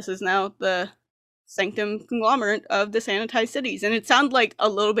 well, this is now the Sanctum Conglomerate of the Sanitized Cities. And it sounded like a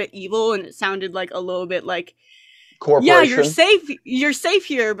little bit evil, and it sounded like a little bit like, yeah, you're safe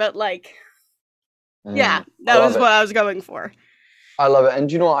here, but like, yeah, that was what I was going for. I love it. And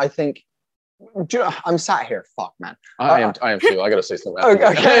do you know what I think? Do you know, I'm sat here. Fuck, man. I am too. I gotta say something. Okay.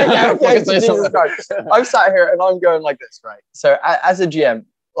 I'm sat here and I'm going like this, right? So as a GM,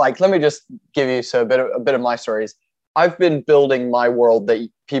 like, let me just give you a bit of my stories. I've been building my world that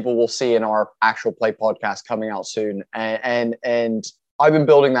people will see in our actual play podcast coming out soon. And I've been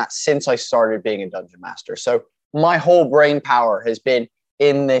building that since I started being a dungeon master. So my whole brain power has been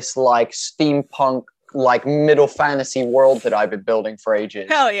in this like steampunk like middle fantasy world that I've been building for ages.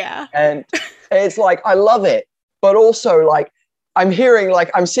 Hell yeah. And it's like, I love it. But also like, I'm hearing,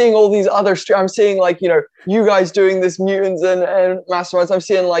 like, I'm seeing all these other, I'm seeing like, you know, you guys doing this mutants and masterminds. I'm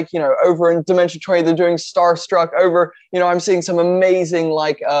seeing like, you know, over in Dimension 20, they're doing Starstruck over, you know, I'm seeing some amazing,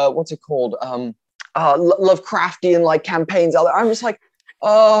 like, what's it called? Lovecraftian like campaigns out there. I'm just like,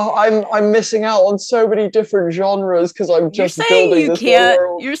 oh, I'm missing out on so many different genres because I'm just building this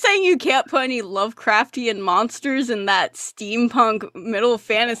world. You're saying you can't put any Lovecraftian monsters in that steampunk middle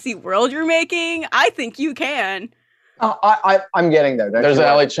fantasy world you're making? I think you can. I'm getting there. There's an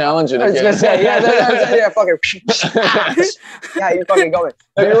LA challenge in it. I was gonna say, yeah, fucking, yeah, you fucking got it.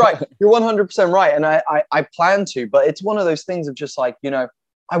 No, you're right. You're 100% right, and I plan to, but it's one of those things of just like, you know,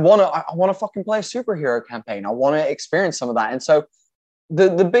 I wanna fucking play a superhero campaign. I want to experience some of that, and so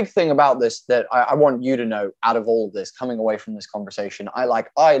the big thing about this that I want you to know out of all of this, coming away from this conversation, I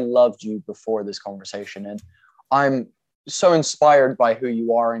loved you before this conversation, and I'm so inspired by who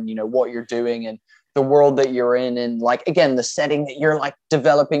you are and, you know, what you're doing and the world that you're in, and like, again, the setting that you're like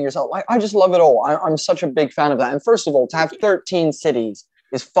developing yourself. Like, I just love it all. I'm such a big fan of that. And first of all, to have 13 cities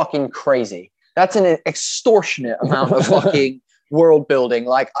is fucking crazy. That's an extortionate amount of fucking world building.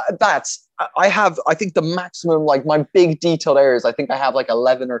 Like, I think the maximum, like my big detailed areas, I think I have like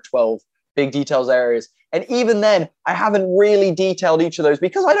 11 or 12 big details areas. And even then, I haven't really detailed each of those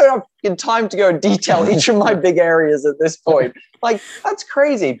because I don't have time to go and detail each of my big areas at this point. Like, that's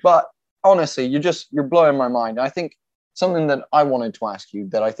crazy. But honestly, you're blowing my mind. I think something that I wanted to ask you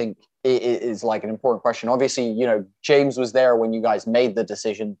that I think is like an important question. Obviously, you know, James was there when you guys made the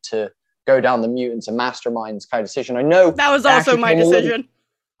decision to go down the mutants and masterminds kind of decision. I know that was also my decision.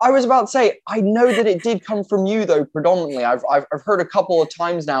 I was about to say, I know that it did come from you though, predominantly. I've heard a couple of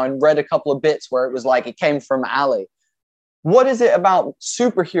times now and read a couple of bits where it was like it came from Ali. What is it about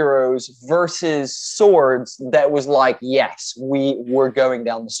superheroes versus swords that was like, yes, we're going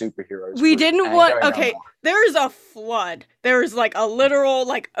down the superheroes? We didn't want, okay, there's a flood. There's like a literal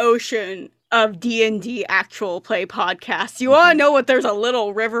like ocean of D&D actual play podcasts. You want to know what there's a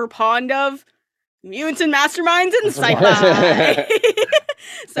little river pond of? Mutants and masterminds and sci-fi.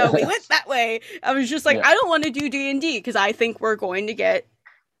 So we went that way. I was just like, I don't want to do D&D because I think we're going to get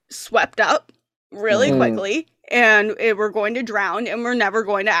swept up really quickly. And we're going to drown, and we're never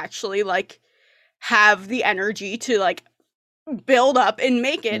going to actually like have the energy to like build up and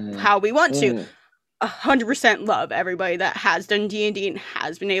make it how we want to. 100% love everybody that has done D&D and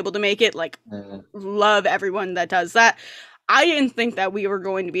has been able to make it. Like, love everyone that does that. I didn't think that we were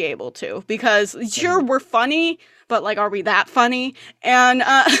going to be able to because sure, we're funny, but like, are we that funny? And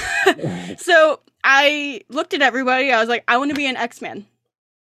so I looked at everybody. I was like, I want to be an X-Men.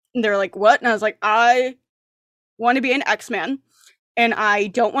 And they're like, what? And I was like, I want to be an X-Men, and I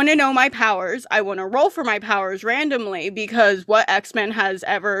don't want to know my powers. I want to roll for my powers randomly because what X-Men has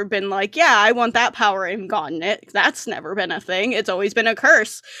ever been like, yeah, I want that power and gotten it. That's never been a thing. It's always been a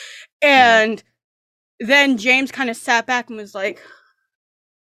curse. And then James kind of sat back and was like,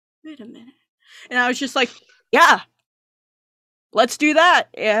 wait a minute. And I was just like, yeah, let's do that.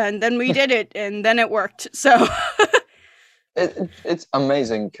 And then we did it, and then it worked. So it's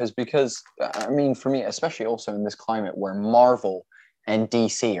amazing because I mean, for me, especially also in this climate where Marvel and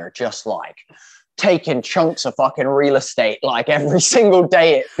DC are just like taking chunks of fucking real estate like every single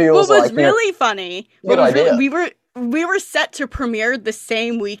day, it feels like. What was really funny, we were set to premiere the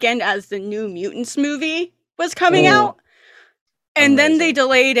same weekend as the New Mutants movie was coming out. And then they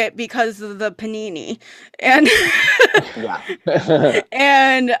delayed it because of the panini. And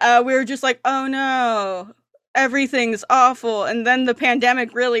and we were just like, oh no, everything's awful. And then the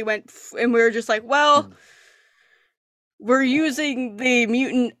pandemic really went, and we were just like, well, we're using the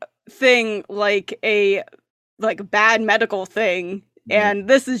mutant thing like a bad medical thing. And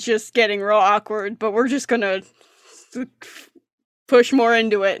this is just getting real awkward, but we're just gonna push more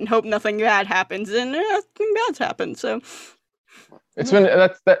into it and hope nothing bad happens. And nothing bad's happened. So it's been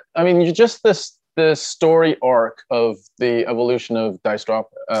I mean, you just the story arc of the evolution of Dice Drop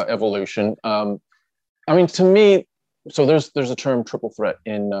evolution. I mean, to me, so there's a term triple threat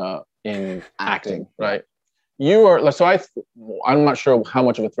in acting, right? You are I'm not sure how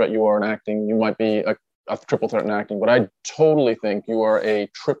much of a threat you are in acting. You might be a triple threat in acting, but I totally think you are a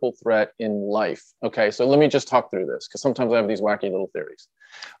triple threat in life. Okay, so let me just talk through this because sometimes I have these wacky little theories.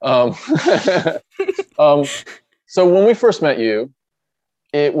 So when we first met you,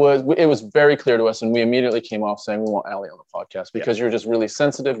 it was very clear to us, and we immediately came off saying we want Ali on the podcast because you're just really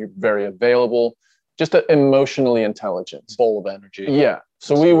sensitive, you're very available, just emotionally intelligent, full of energy. Yeah.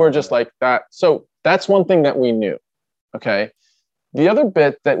 So we were just like that. So that's one thing that we knew. Okay. the other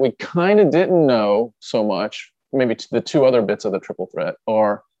bit that we kind of didn't know so much, maybe the two other bits of the triple threat,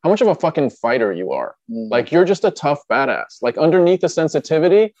 are how much of a fucking fighter you are. Like, you're just a tough badass. Like, underneath the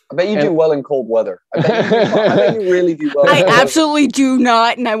sensitivity. I bet you do well in cold weather. I bet you really do well. I absolutely do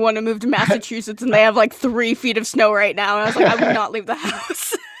not, and I want to move to Massachusetts, and they have like 3 feet of snow right now, and I was like, I would not leave the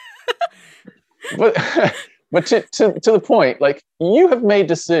house. But to the point, like, you have made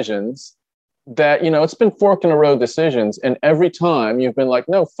decisions that, it's been fork in the road decisions, and every time you've been like,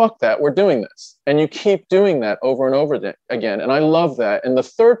 no, fuck that, we're doing this, and you keep doing that over and over again, and I love that. And the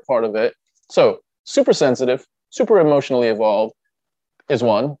third part of it, so super sensitive, super emotionally evolved is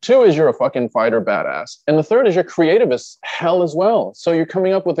one. Two is you're a fucking fighter badass, and the third is you're creative as hell as well. So you're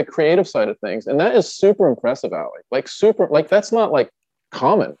coming up with the creative side of things, and that is super impressive, Ali. Like that's not like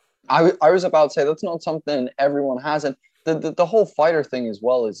common. I was about to say that's not something everyone has, and the whole fighter thing as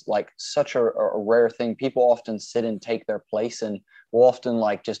well is like such a rare thing. People often sit and take their place, and will often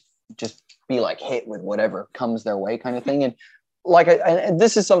like just be like hit with whatever comes their way, kind of thing. And like, and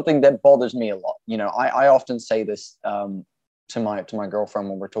this is something that bothers me a lot. I often say this to my girlfriend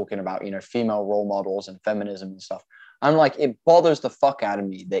when we're talking about female role models and feminism and stuff. I'm like, it bothers the fuck out of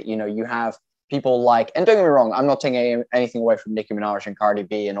me that you have people like, and don't get me wrong, I'm not taking anything away from Nicki Minaj and Cardi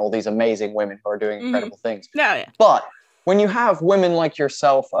B and all these amazing women who are doing incredible things. Yeah. But when you have women like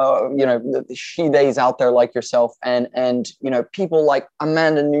yourself, she days out there like yourself, and people like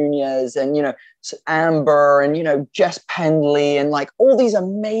Amanda Nunes and Amber and Jess Pendley and like all these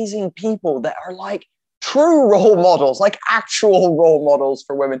amazing people that are like true role models, like actual role models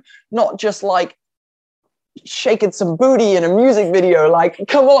for women, not just like shaking some booty in a music video. Like,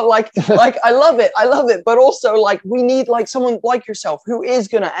 come on, like I love it, but also like we need like someone like yourself who is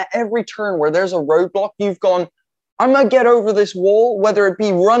gonna, at every turn where there's a roadblock, you've gone, I'm gonna get over this wall, whether it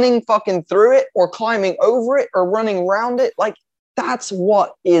be running fucking through it or climbing over it or running around it. Like, that's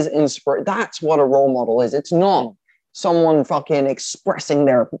what is inspiration. That's what a role model is. It's not someone fucking expressing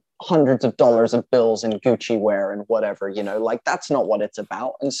their hundreds of dollars of bills in Gucci wear and whatever, like that's not what it's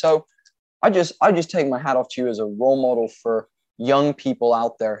about. And so I just take my hat off to you as a role model for young people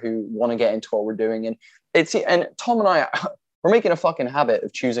out there who want to get into what we're doing. And Tom and I, we're making a fucking habit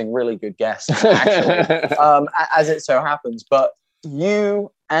of choosing really good guests, actually, as it so happens. But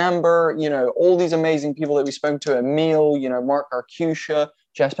you, Amber, all these amazing people that we spoke to, Emil, Mark Arcusia,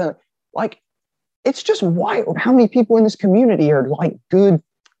 Jess Penn, like, it's just wild how many people in this community are like good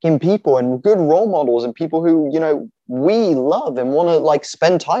fucking people and good role models and people who, we love and want to like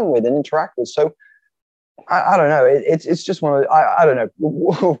spend time with and interact with. So I don't know. It's just one of I don't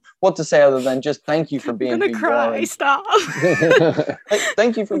know what to say other than just thank you for being. I'm gonna cry. Stop.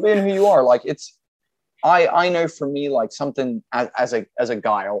 Thank you for being who you are. Like, it's I know for me, like, something as a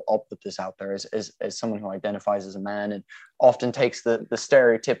guy, I'll put this out there as someone who identifies as a man and often takes the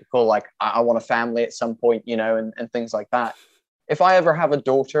stereotypical like I want a family at some point, and things like that. If I ever have a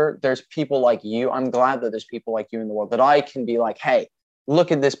daughter, there's people like you. I'm glad that there's people like you in the world that I can be like, hey, look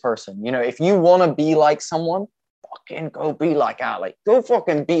at this person. If you want to be like someone, fucking go be like Ali. Go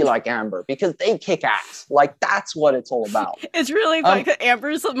fucking be like Amber, because they kick ass. Like, that's what it's all about. It's really funny.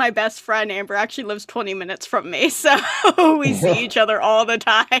 Amber's my best friend. Amber actually lives 20 minutes from me, so we see each other all the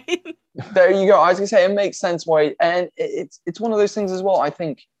time. There you go. I was gonna say, it makes sense why, and it's one of those things as well. I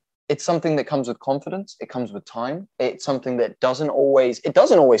think it's something that comes with confidence. It comes with time. It's something that doesn't always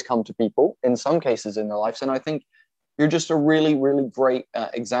come to people in some cases in their lives. And I think you're just a really, really great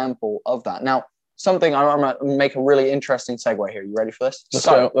example of that. Now, something I'm going to make a really interesting segue here. You ready for this? Let's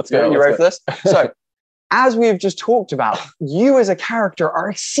go. You ready for this? So, as we've just talked about, you as a character are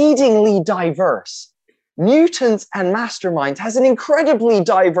exceedingly diverse. Mutants and Masterminds has an incredibly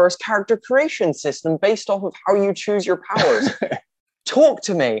diverse character creation system based off of how you choose your powers. Talk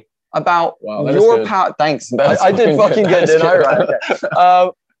to me about your power. Thanks. I did fucking good, didn't I? Right.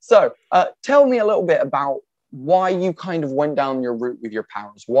 Okay. So tell me a little bit about why you kind of went down your route with your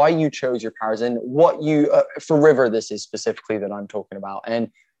powers, why you chose your powers, and what you, for River, this is specifically that I'm talking about,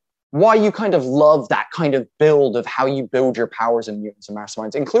 and why you kind of love that kind of build of how you build your powers in Mutants and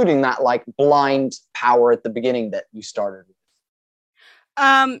Masterminds, including that like blind power at the beginning that you started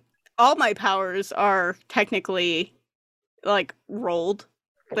with. All my powers are technically like rolled.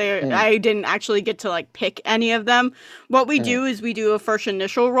 I didn't actually get to like pick any of them. What we do is we do a first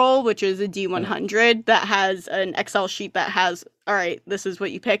initial roll, which is a D100 that has an Excel sheet that has, all right, this is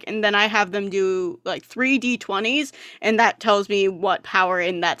what you pick. And then I have them do like 3 D20s, and that tells me what power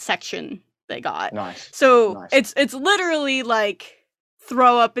in that section they got. Nice. So it's literally like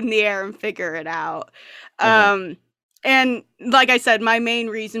throw up in the air and figure it out. And like I said, my main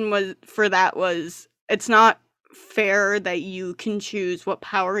reason was it's not fair that you can choose what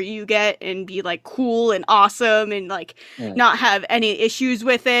power you get and be like cool and awesome and like not have any issues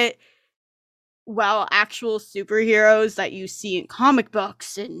with it. While actual superheroes that you see in comic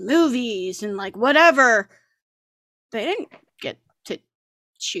books and movies and like whatever, they didn't get to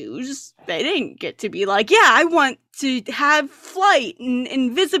choose. They didn't get to be like, yeah, I want to have flight and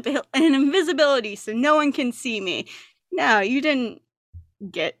invisibility so no one can see me. No, you didn't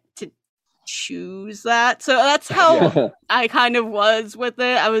get to choose that. So that's how I kind of was with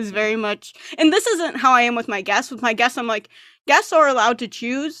it. I was very much, and this isn't how I am with my guests. With my guests, I'm like, guests are allowed to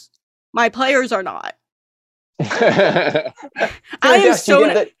choose. My players are not. I am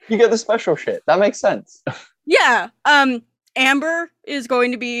so you get the special shit. That makes sense. Yeah. Amber is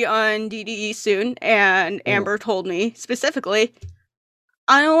going to be on DDE soon, and Amber told me specifically,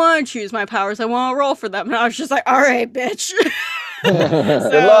 I don't want to choose my powers. I want to roll for them. And I was just like, all right, bitch.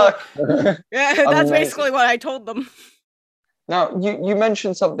 Good luck. Yeah, that's basically what I told them. Now, you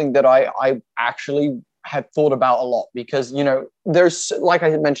mentioned something that I actually had thought about a lot, because, you know, there's, like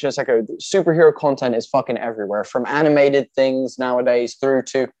I mentioned a second ago, superhero content is fucking everywhere, from animated things nowadays through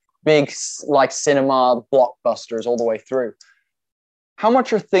to big like cinema blockbusters all the way through. How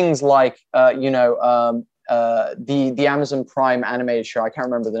much are things like the Amazon Prime animated show, I can't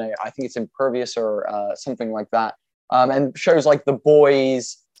remember the name, I think it's Impervious or something like that, and shows like The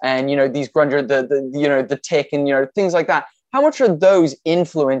Boys and, you know, these Grunger, the Tick, and, you know, things like that, how much are those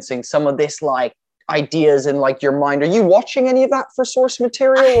influencing some of this like ideas in like your mind? Are you watching any of that for source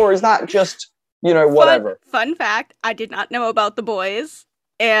material, or is that just, you know, whatever? Fun fact, I did not know about The Boys,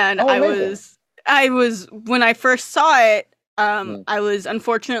 and I was when I first saw it, I was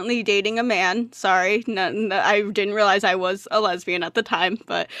unfortunately dating a man. Sorry, I didn't realize I was a lesbian at the time,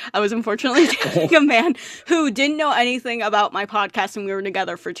 but I was unfortunately dating a man who didn't know anything about my podcast, and we were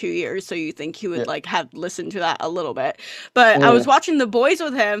together for 2 years. So you think he would like have listened to that a little bit, but I was watching The Boys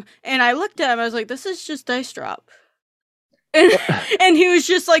with him, and I looked at him. I was like, "This is just Dice Drop," and he was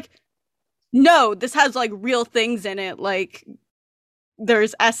just like, "No, this has like real things in it, like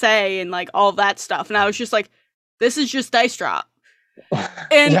there's SA and like all that stuff." And I was just like, this is just Dice Drop.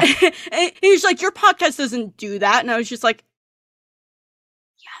 And, and he was like, your podcast doesn't do that. And I was just like,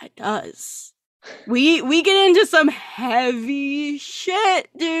 yeah, it does. We get into some heavy shit,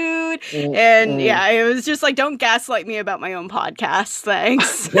 dude. And yeah, it was just like, don't gaslight me about my own podcast.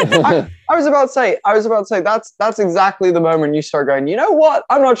 Thanks. I was about to say that's exactly the moment you start going, you know what?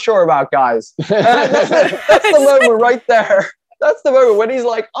 I'm not sure about guys. That's the moment right there. That's the moment when he's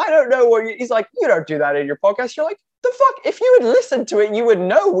like, I don't know what he's like, you don't do that in your podcast. You're like, the fuck? If you had listened to it, you would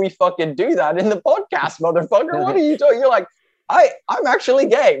know we fucking do that in the podcast, motherfucker. What are you doing? You're like, I'm actually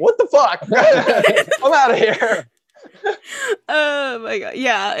gay. What the fuck? I'm out of here. Oh my god.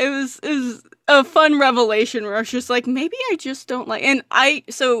 Yeah, it was a fun revelation where I was just like, maybe I just don't like, and I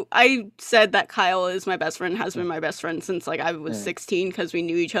said that Kyle is my best friend, has been my best friend since like I was 16, because we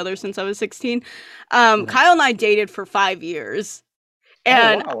knew each other since I was 16. Kyle and I dated for 5 years.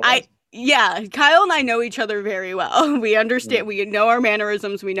 And Kyle and I know each other very well. We understand, we know our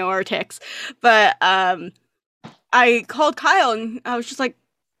mannerisms, we know our tics. But I called Kyle and I was just like,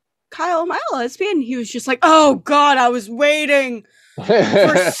 Kyle, am I a lesbian? He was just like, oh God, I was waiting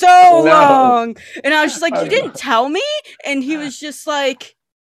for so long. And I was just like, you didn't tell me? And he was just like,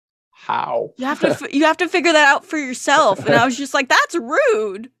 how? You have to figure that out for yourself. And I was just like, that's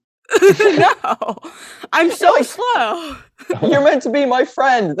rude. No, I'm so slow. You're meant to be my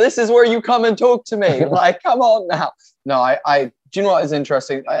friend. This is where you come and talk to me. Like, come on now. No, I do you know what is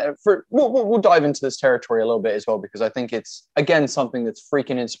interesting? We'll dive into this territory a little bit as well, because I think it's, again, something that's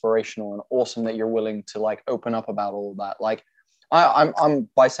freaking inspirational and awesome that you're willing to like open up about all of that. Like, I'm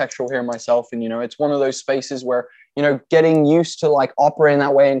bisexual here myself, and you know, it's one of those spaces where, you know, getting used to like operating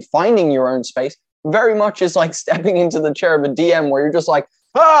that way and finding your own space very much is like stepping into the chair of a DM where you're just like,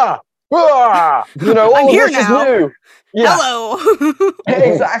 you know, all of this is new. Yeah. Hello.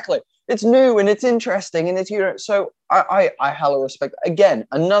 Exactly. It's new and it's interesting, and it's, you know, so I hella respect. Again,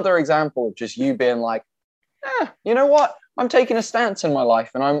 another example of just you being like, you know what? I'm taking a stance in my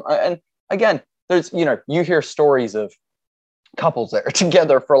life, and again, there's, you know, you hear stories of couples that are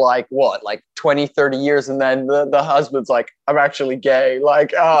together for like 20, 30 years, and then the husband's like, I'm actually gay,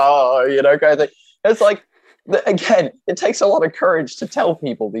 like, oh, you know, kind of thing. It's like, again, it takes a lot of courage to tell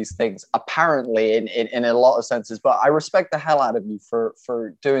people these things, apparently, in a lot of senses. But I respect the hell out of you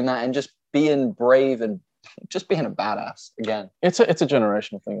for doing that and just being brave and just being a badass. Again, it's a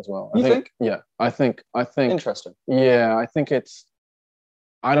generational thing as well. You think? Yeah, I think. Interesting. Yeah, I think it's.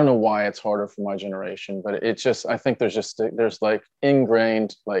 I don't know why it's harder for my generation, but it's just, I think there's like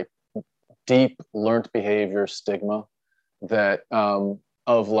ingrained like deep learned behavior stigma that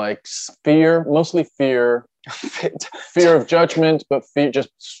of like fear, mostly fear of judgment, but just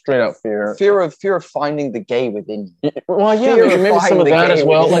straight up fear. Fear of finding the gay within you. Well, yeah, maybe some of that as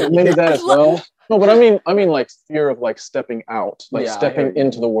well. Like maybe that as well. No, but I mean, like fear of like stepping out, like stepping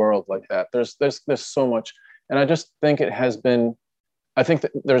into the world like that. There's so much, and I just think I think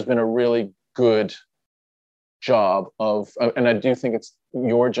that there's been a really good job of, and I do think it's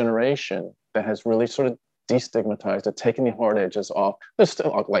your generation that has really sort of destigmatized it, taking the hard edges off. There's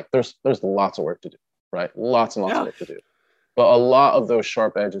still like there's lots of work to do, right? Lots and lots of work to do, but a lot of those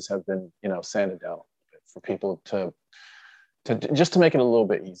sharp edges have been, sanded down a little bit for people to just to make it a little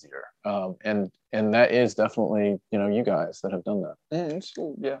bit easier. And that is definitely, you guys that have done that.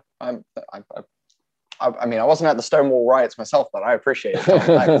 Yeah, I mean, I wasn't at the Stonewall riots myself, but I appreciate it.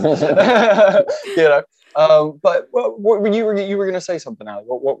 But what you were going to say something, Ali.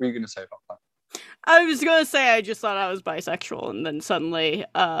 What were you going to say about that? I was going to say I just thought I was bisexual, and then suddenly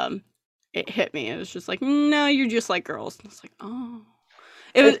it hit me. It was just like, no, you're just like girls. And it's like, oh.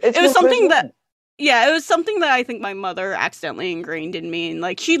 It was something that... Yeah, it was something that I think my mother accidentally ingrained in me, and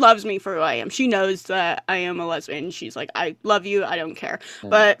like she loves me for who I am. She knows that I am a lesbian. She's like, I love you, I don't care.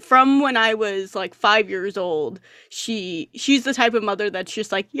 But from when I was like 5 years old, she's the type of mother that's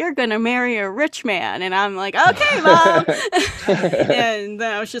just like, you're gonna marry a rich man, and I'm like, okay, Mom. And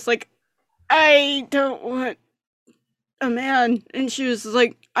then I was just like, I don't want a man, and she was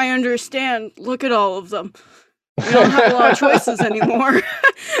like, I understand. Look at all of them. We don't have a lot of choices anymore.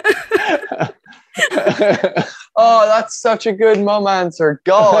 Oh, that's such a good mum answer.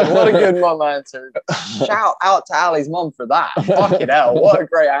 God, what a good mum answer. Shout out to Ali's mum for that. Fucking hell, what a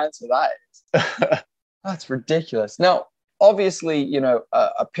great answer that is. That's ridiculous. Now, obviously,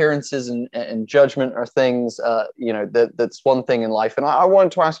 appearances and judgment are things, that's one thing in life. And I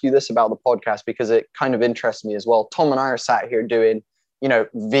wanted to ask you this about the podcast because it kind of interests me as well. Tom and I are sat here doing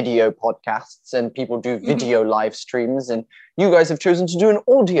video podcasts, and people do video live streams, and you guys have chosen to do an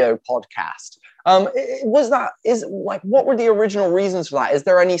audio podcast. What were the original reasons for that? Is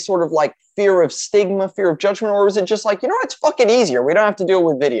there any sort of like fear of stigma, fear of judgment, or is it just like, it's fucking easier, we don't have to deal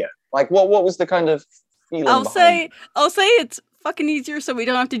with video? Like what was the kind of feeling? I'll say it's fucking easier so we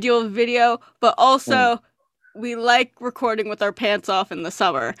don't have to deal with video, but also we like recording with our pants off in the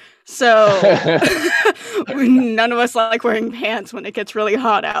summer. So none of us like wearing pants when it gets really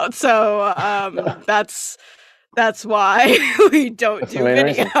hot out. So that's why we don't do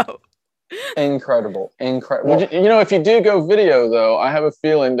video. Incredible. Well, if you do go video, though, I have a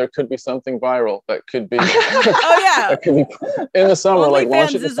feeling there could be something viral that could be. Oh yeah, that could be in the summer. OnlyFans, like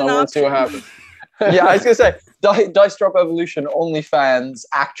launch it in the summer and see what happens. Yeah, I was gonna say Dice Drop Evolution OnlyFans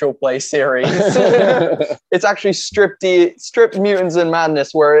actual play series. It's actually stripped Mutants and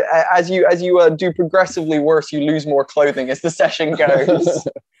Madness, where as you do progressively worse, you lose more clothing as the session goes.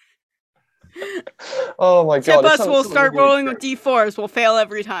 Oh my god! Tip us, we'll start rolling with D4s. We'll fail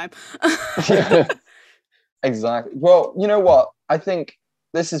every time. Exactly. Well, you know what? I think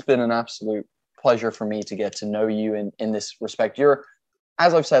this has been an absolute pleasure for me to get to know you in this respect. You're,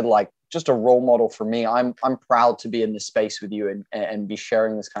 as I've said, like just a role model for me. I'm proud to be in this space with you and be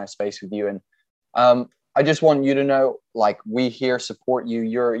sharing this kind of space with you. And I just want you to know, like, we here support you.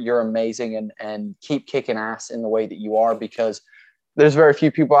 You're amazing, and keep kicking ass in the way that you are, because there's very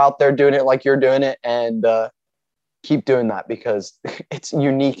few people out there doing it like you're doing it, and keep doing that because it's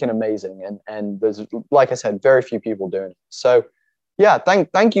unique and amazing. And there's, like I said, very few people doing it. So yeah,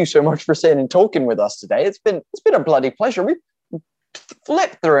 thank you so much for sitting and talking with us today. It's been a bloody pleasure. We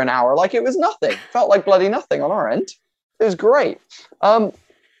flipped through an hour like it was nothing. Felt like bloody nothing on our end. It was great.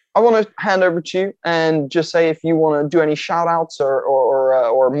 I want to hand over to you and just say if you want to do any shout outs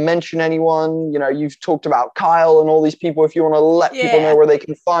or mention anyone. You've talked about Kyle and all these people. If you want to let people know where they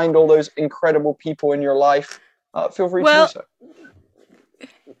can find all those incredible people in your life, feel free to do so.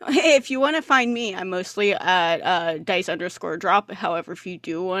 Hey, if you want to find me, I'm mostly at dice_drop. However, if you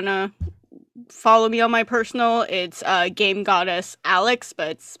do want to follow me on my personal, it's Game Goddess Alex, but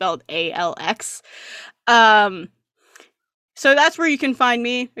it's spelled ALX. So that's where you can find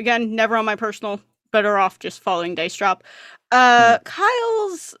me. Again, never on my personal. Better off just following Dice Drop.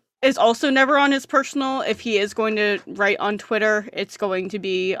 Kyle's is also never on his personal. If he is going to write on Twitter, it's going to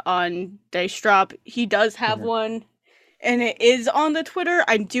be on Dice Drop. He does have one, and it is on the Twitter.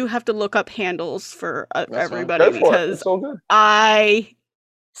 I do have to look up handles for everybody because I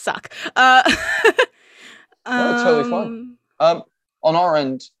suck. Totally fine. On our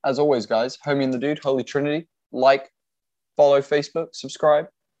end, as always, guys, Homie and the Dude, Holy Trinity, follow Facebook, subscribe,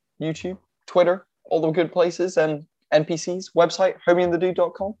 YouTube, Twitter, all the good places. And NPCs, website,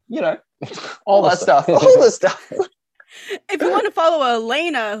 homieandthedude.com, you know, All the that stuff. All the stuff. If you want to follow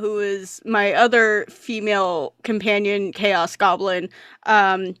Elena, who is my other female companion, Chaos Goblin,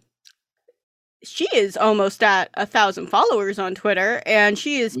 she is almost at 1,000 followers on Twitter, and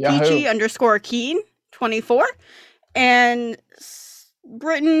she is Yahoo. peachy_keen24. And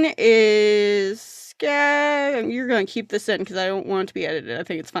Britain is you're gonna keep this in because I don't want it to be edited. I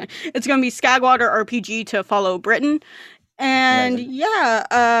think it's fine. It's gonna be Skagwater RPG to follow Britain. And Amazing.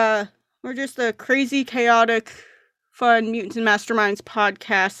 yeah, we're just a crazy, chaotic, fun Mutants and Masterminds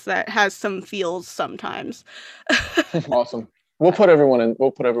podcast that has some feels sometimes. Awesome. We'll put everyone's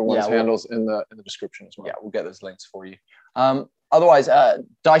Yeah, handles in the description as well. Yeah, we'll get those links for you. Otherwise,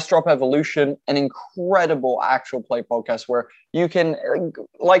 Dice Drop Evolution, an incredible actual play podcast where you can,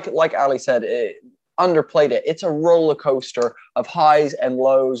 like Ali said, underplayed it. It's a roller coaster of highs and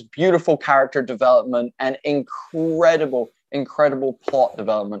lows, beautiful character development, and incredible plot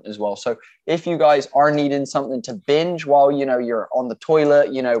development as well. So if you guys are needing something to binge while, you know, you're on the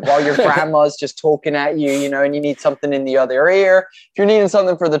toilet, you know, while your grandma's just talking at you, you know, and you need something in the other ear, if you're needing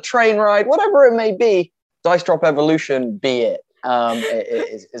something for the train ride, whatever it may be, Dice Drop Evolution, be it.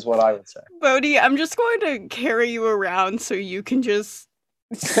 Is what I would say. Bodhi, I'm just going to carry you around so you can just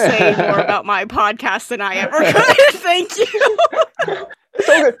say more about my podcast than I ever could. Thank you. It's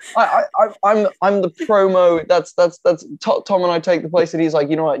all good. I'm the promo. That's Tom and I take the place, and he's like,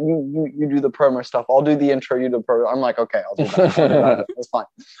 you know what, you do the promo stuff. I'll do the intro. You do the promo. I'm like, okay, I'll do that. That's fine.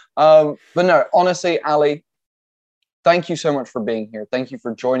 But no, honestly, Ali, thank you so much for being here. Thank you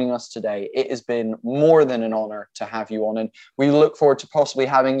for joining us today. It has been more than an honor to have you on, and we look forward to possibly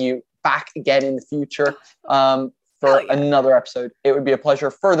having you back again in the future for another episode. It would be a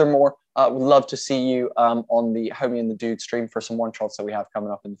pleasure. Furthermore, we'd love to see you on the Homie and the Dude stream for some one-shots that we have coming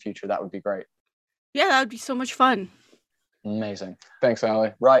up in the future. That would be great. Yeah, that would be so much fun. Amazing. Thanks,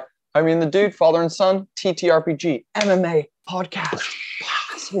 Ali. Right. Homie and the Dude, Father and Son, TTRPG, MMA podcast.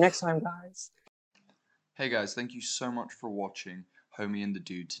 See you next time, guys. Hey guys, thank you so much for watching Homie and the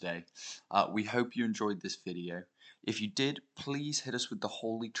Dude today. We hope you enjoyed this video. If you did, please hit us with the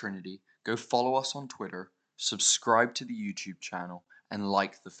Holy Trinity. Go follow us on Twitter, subscribe to the YouTube channel, and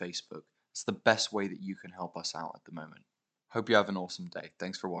like the Facebook. It's the best way that you can help us out at the moment. Hope you have an awesome day.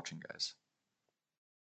 Thanks for watching, guys.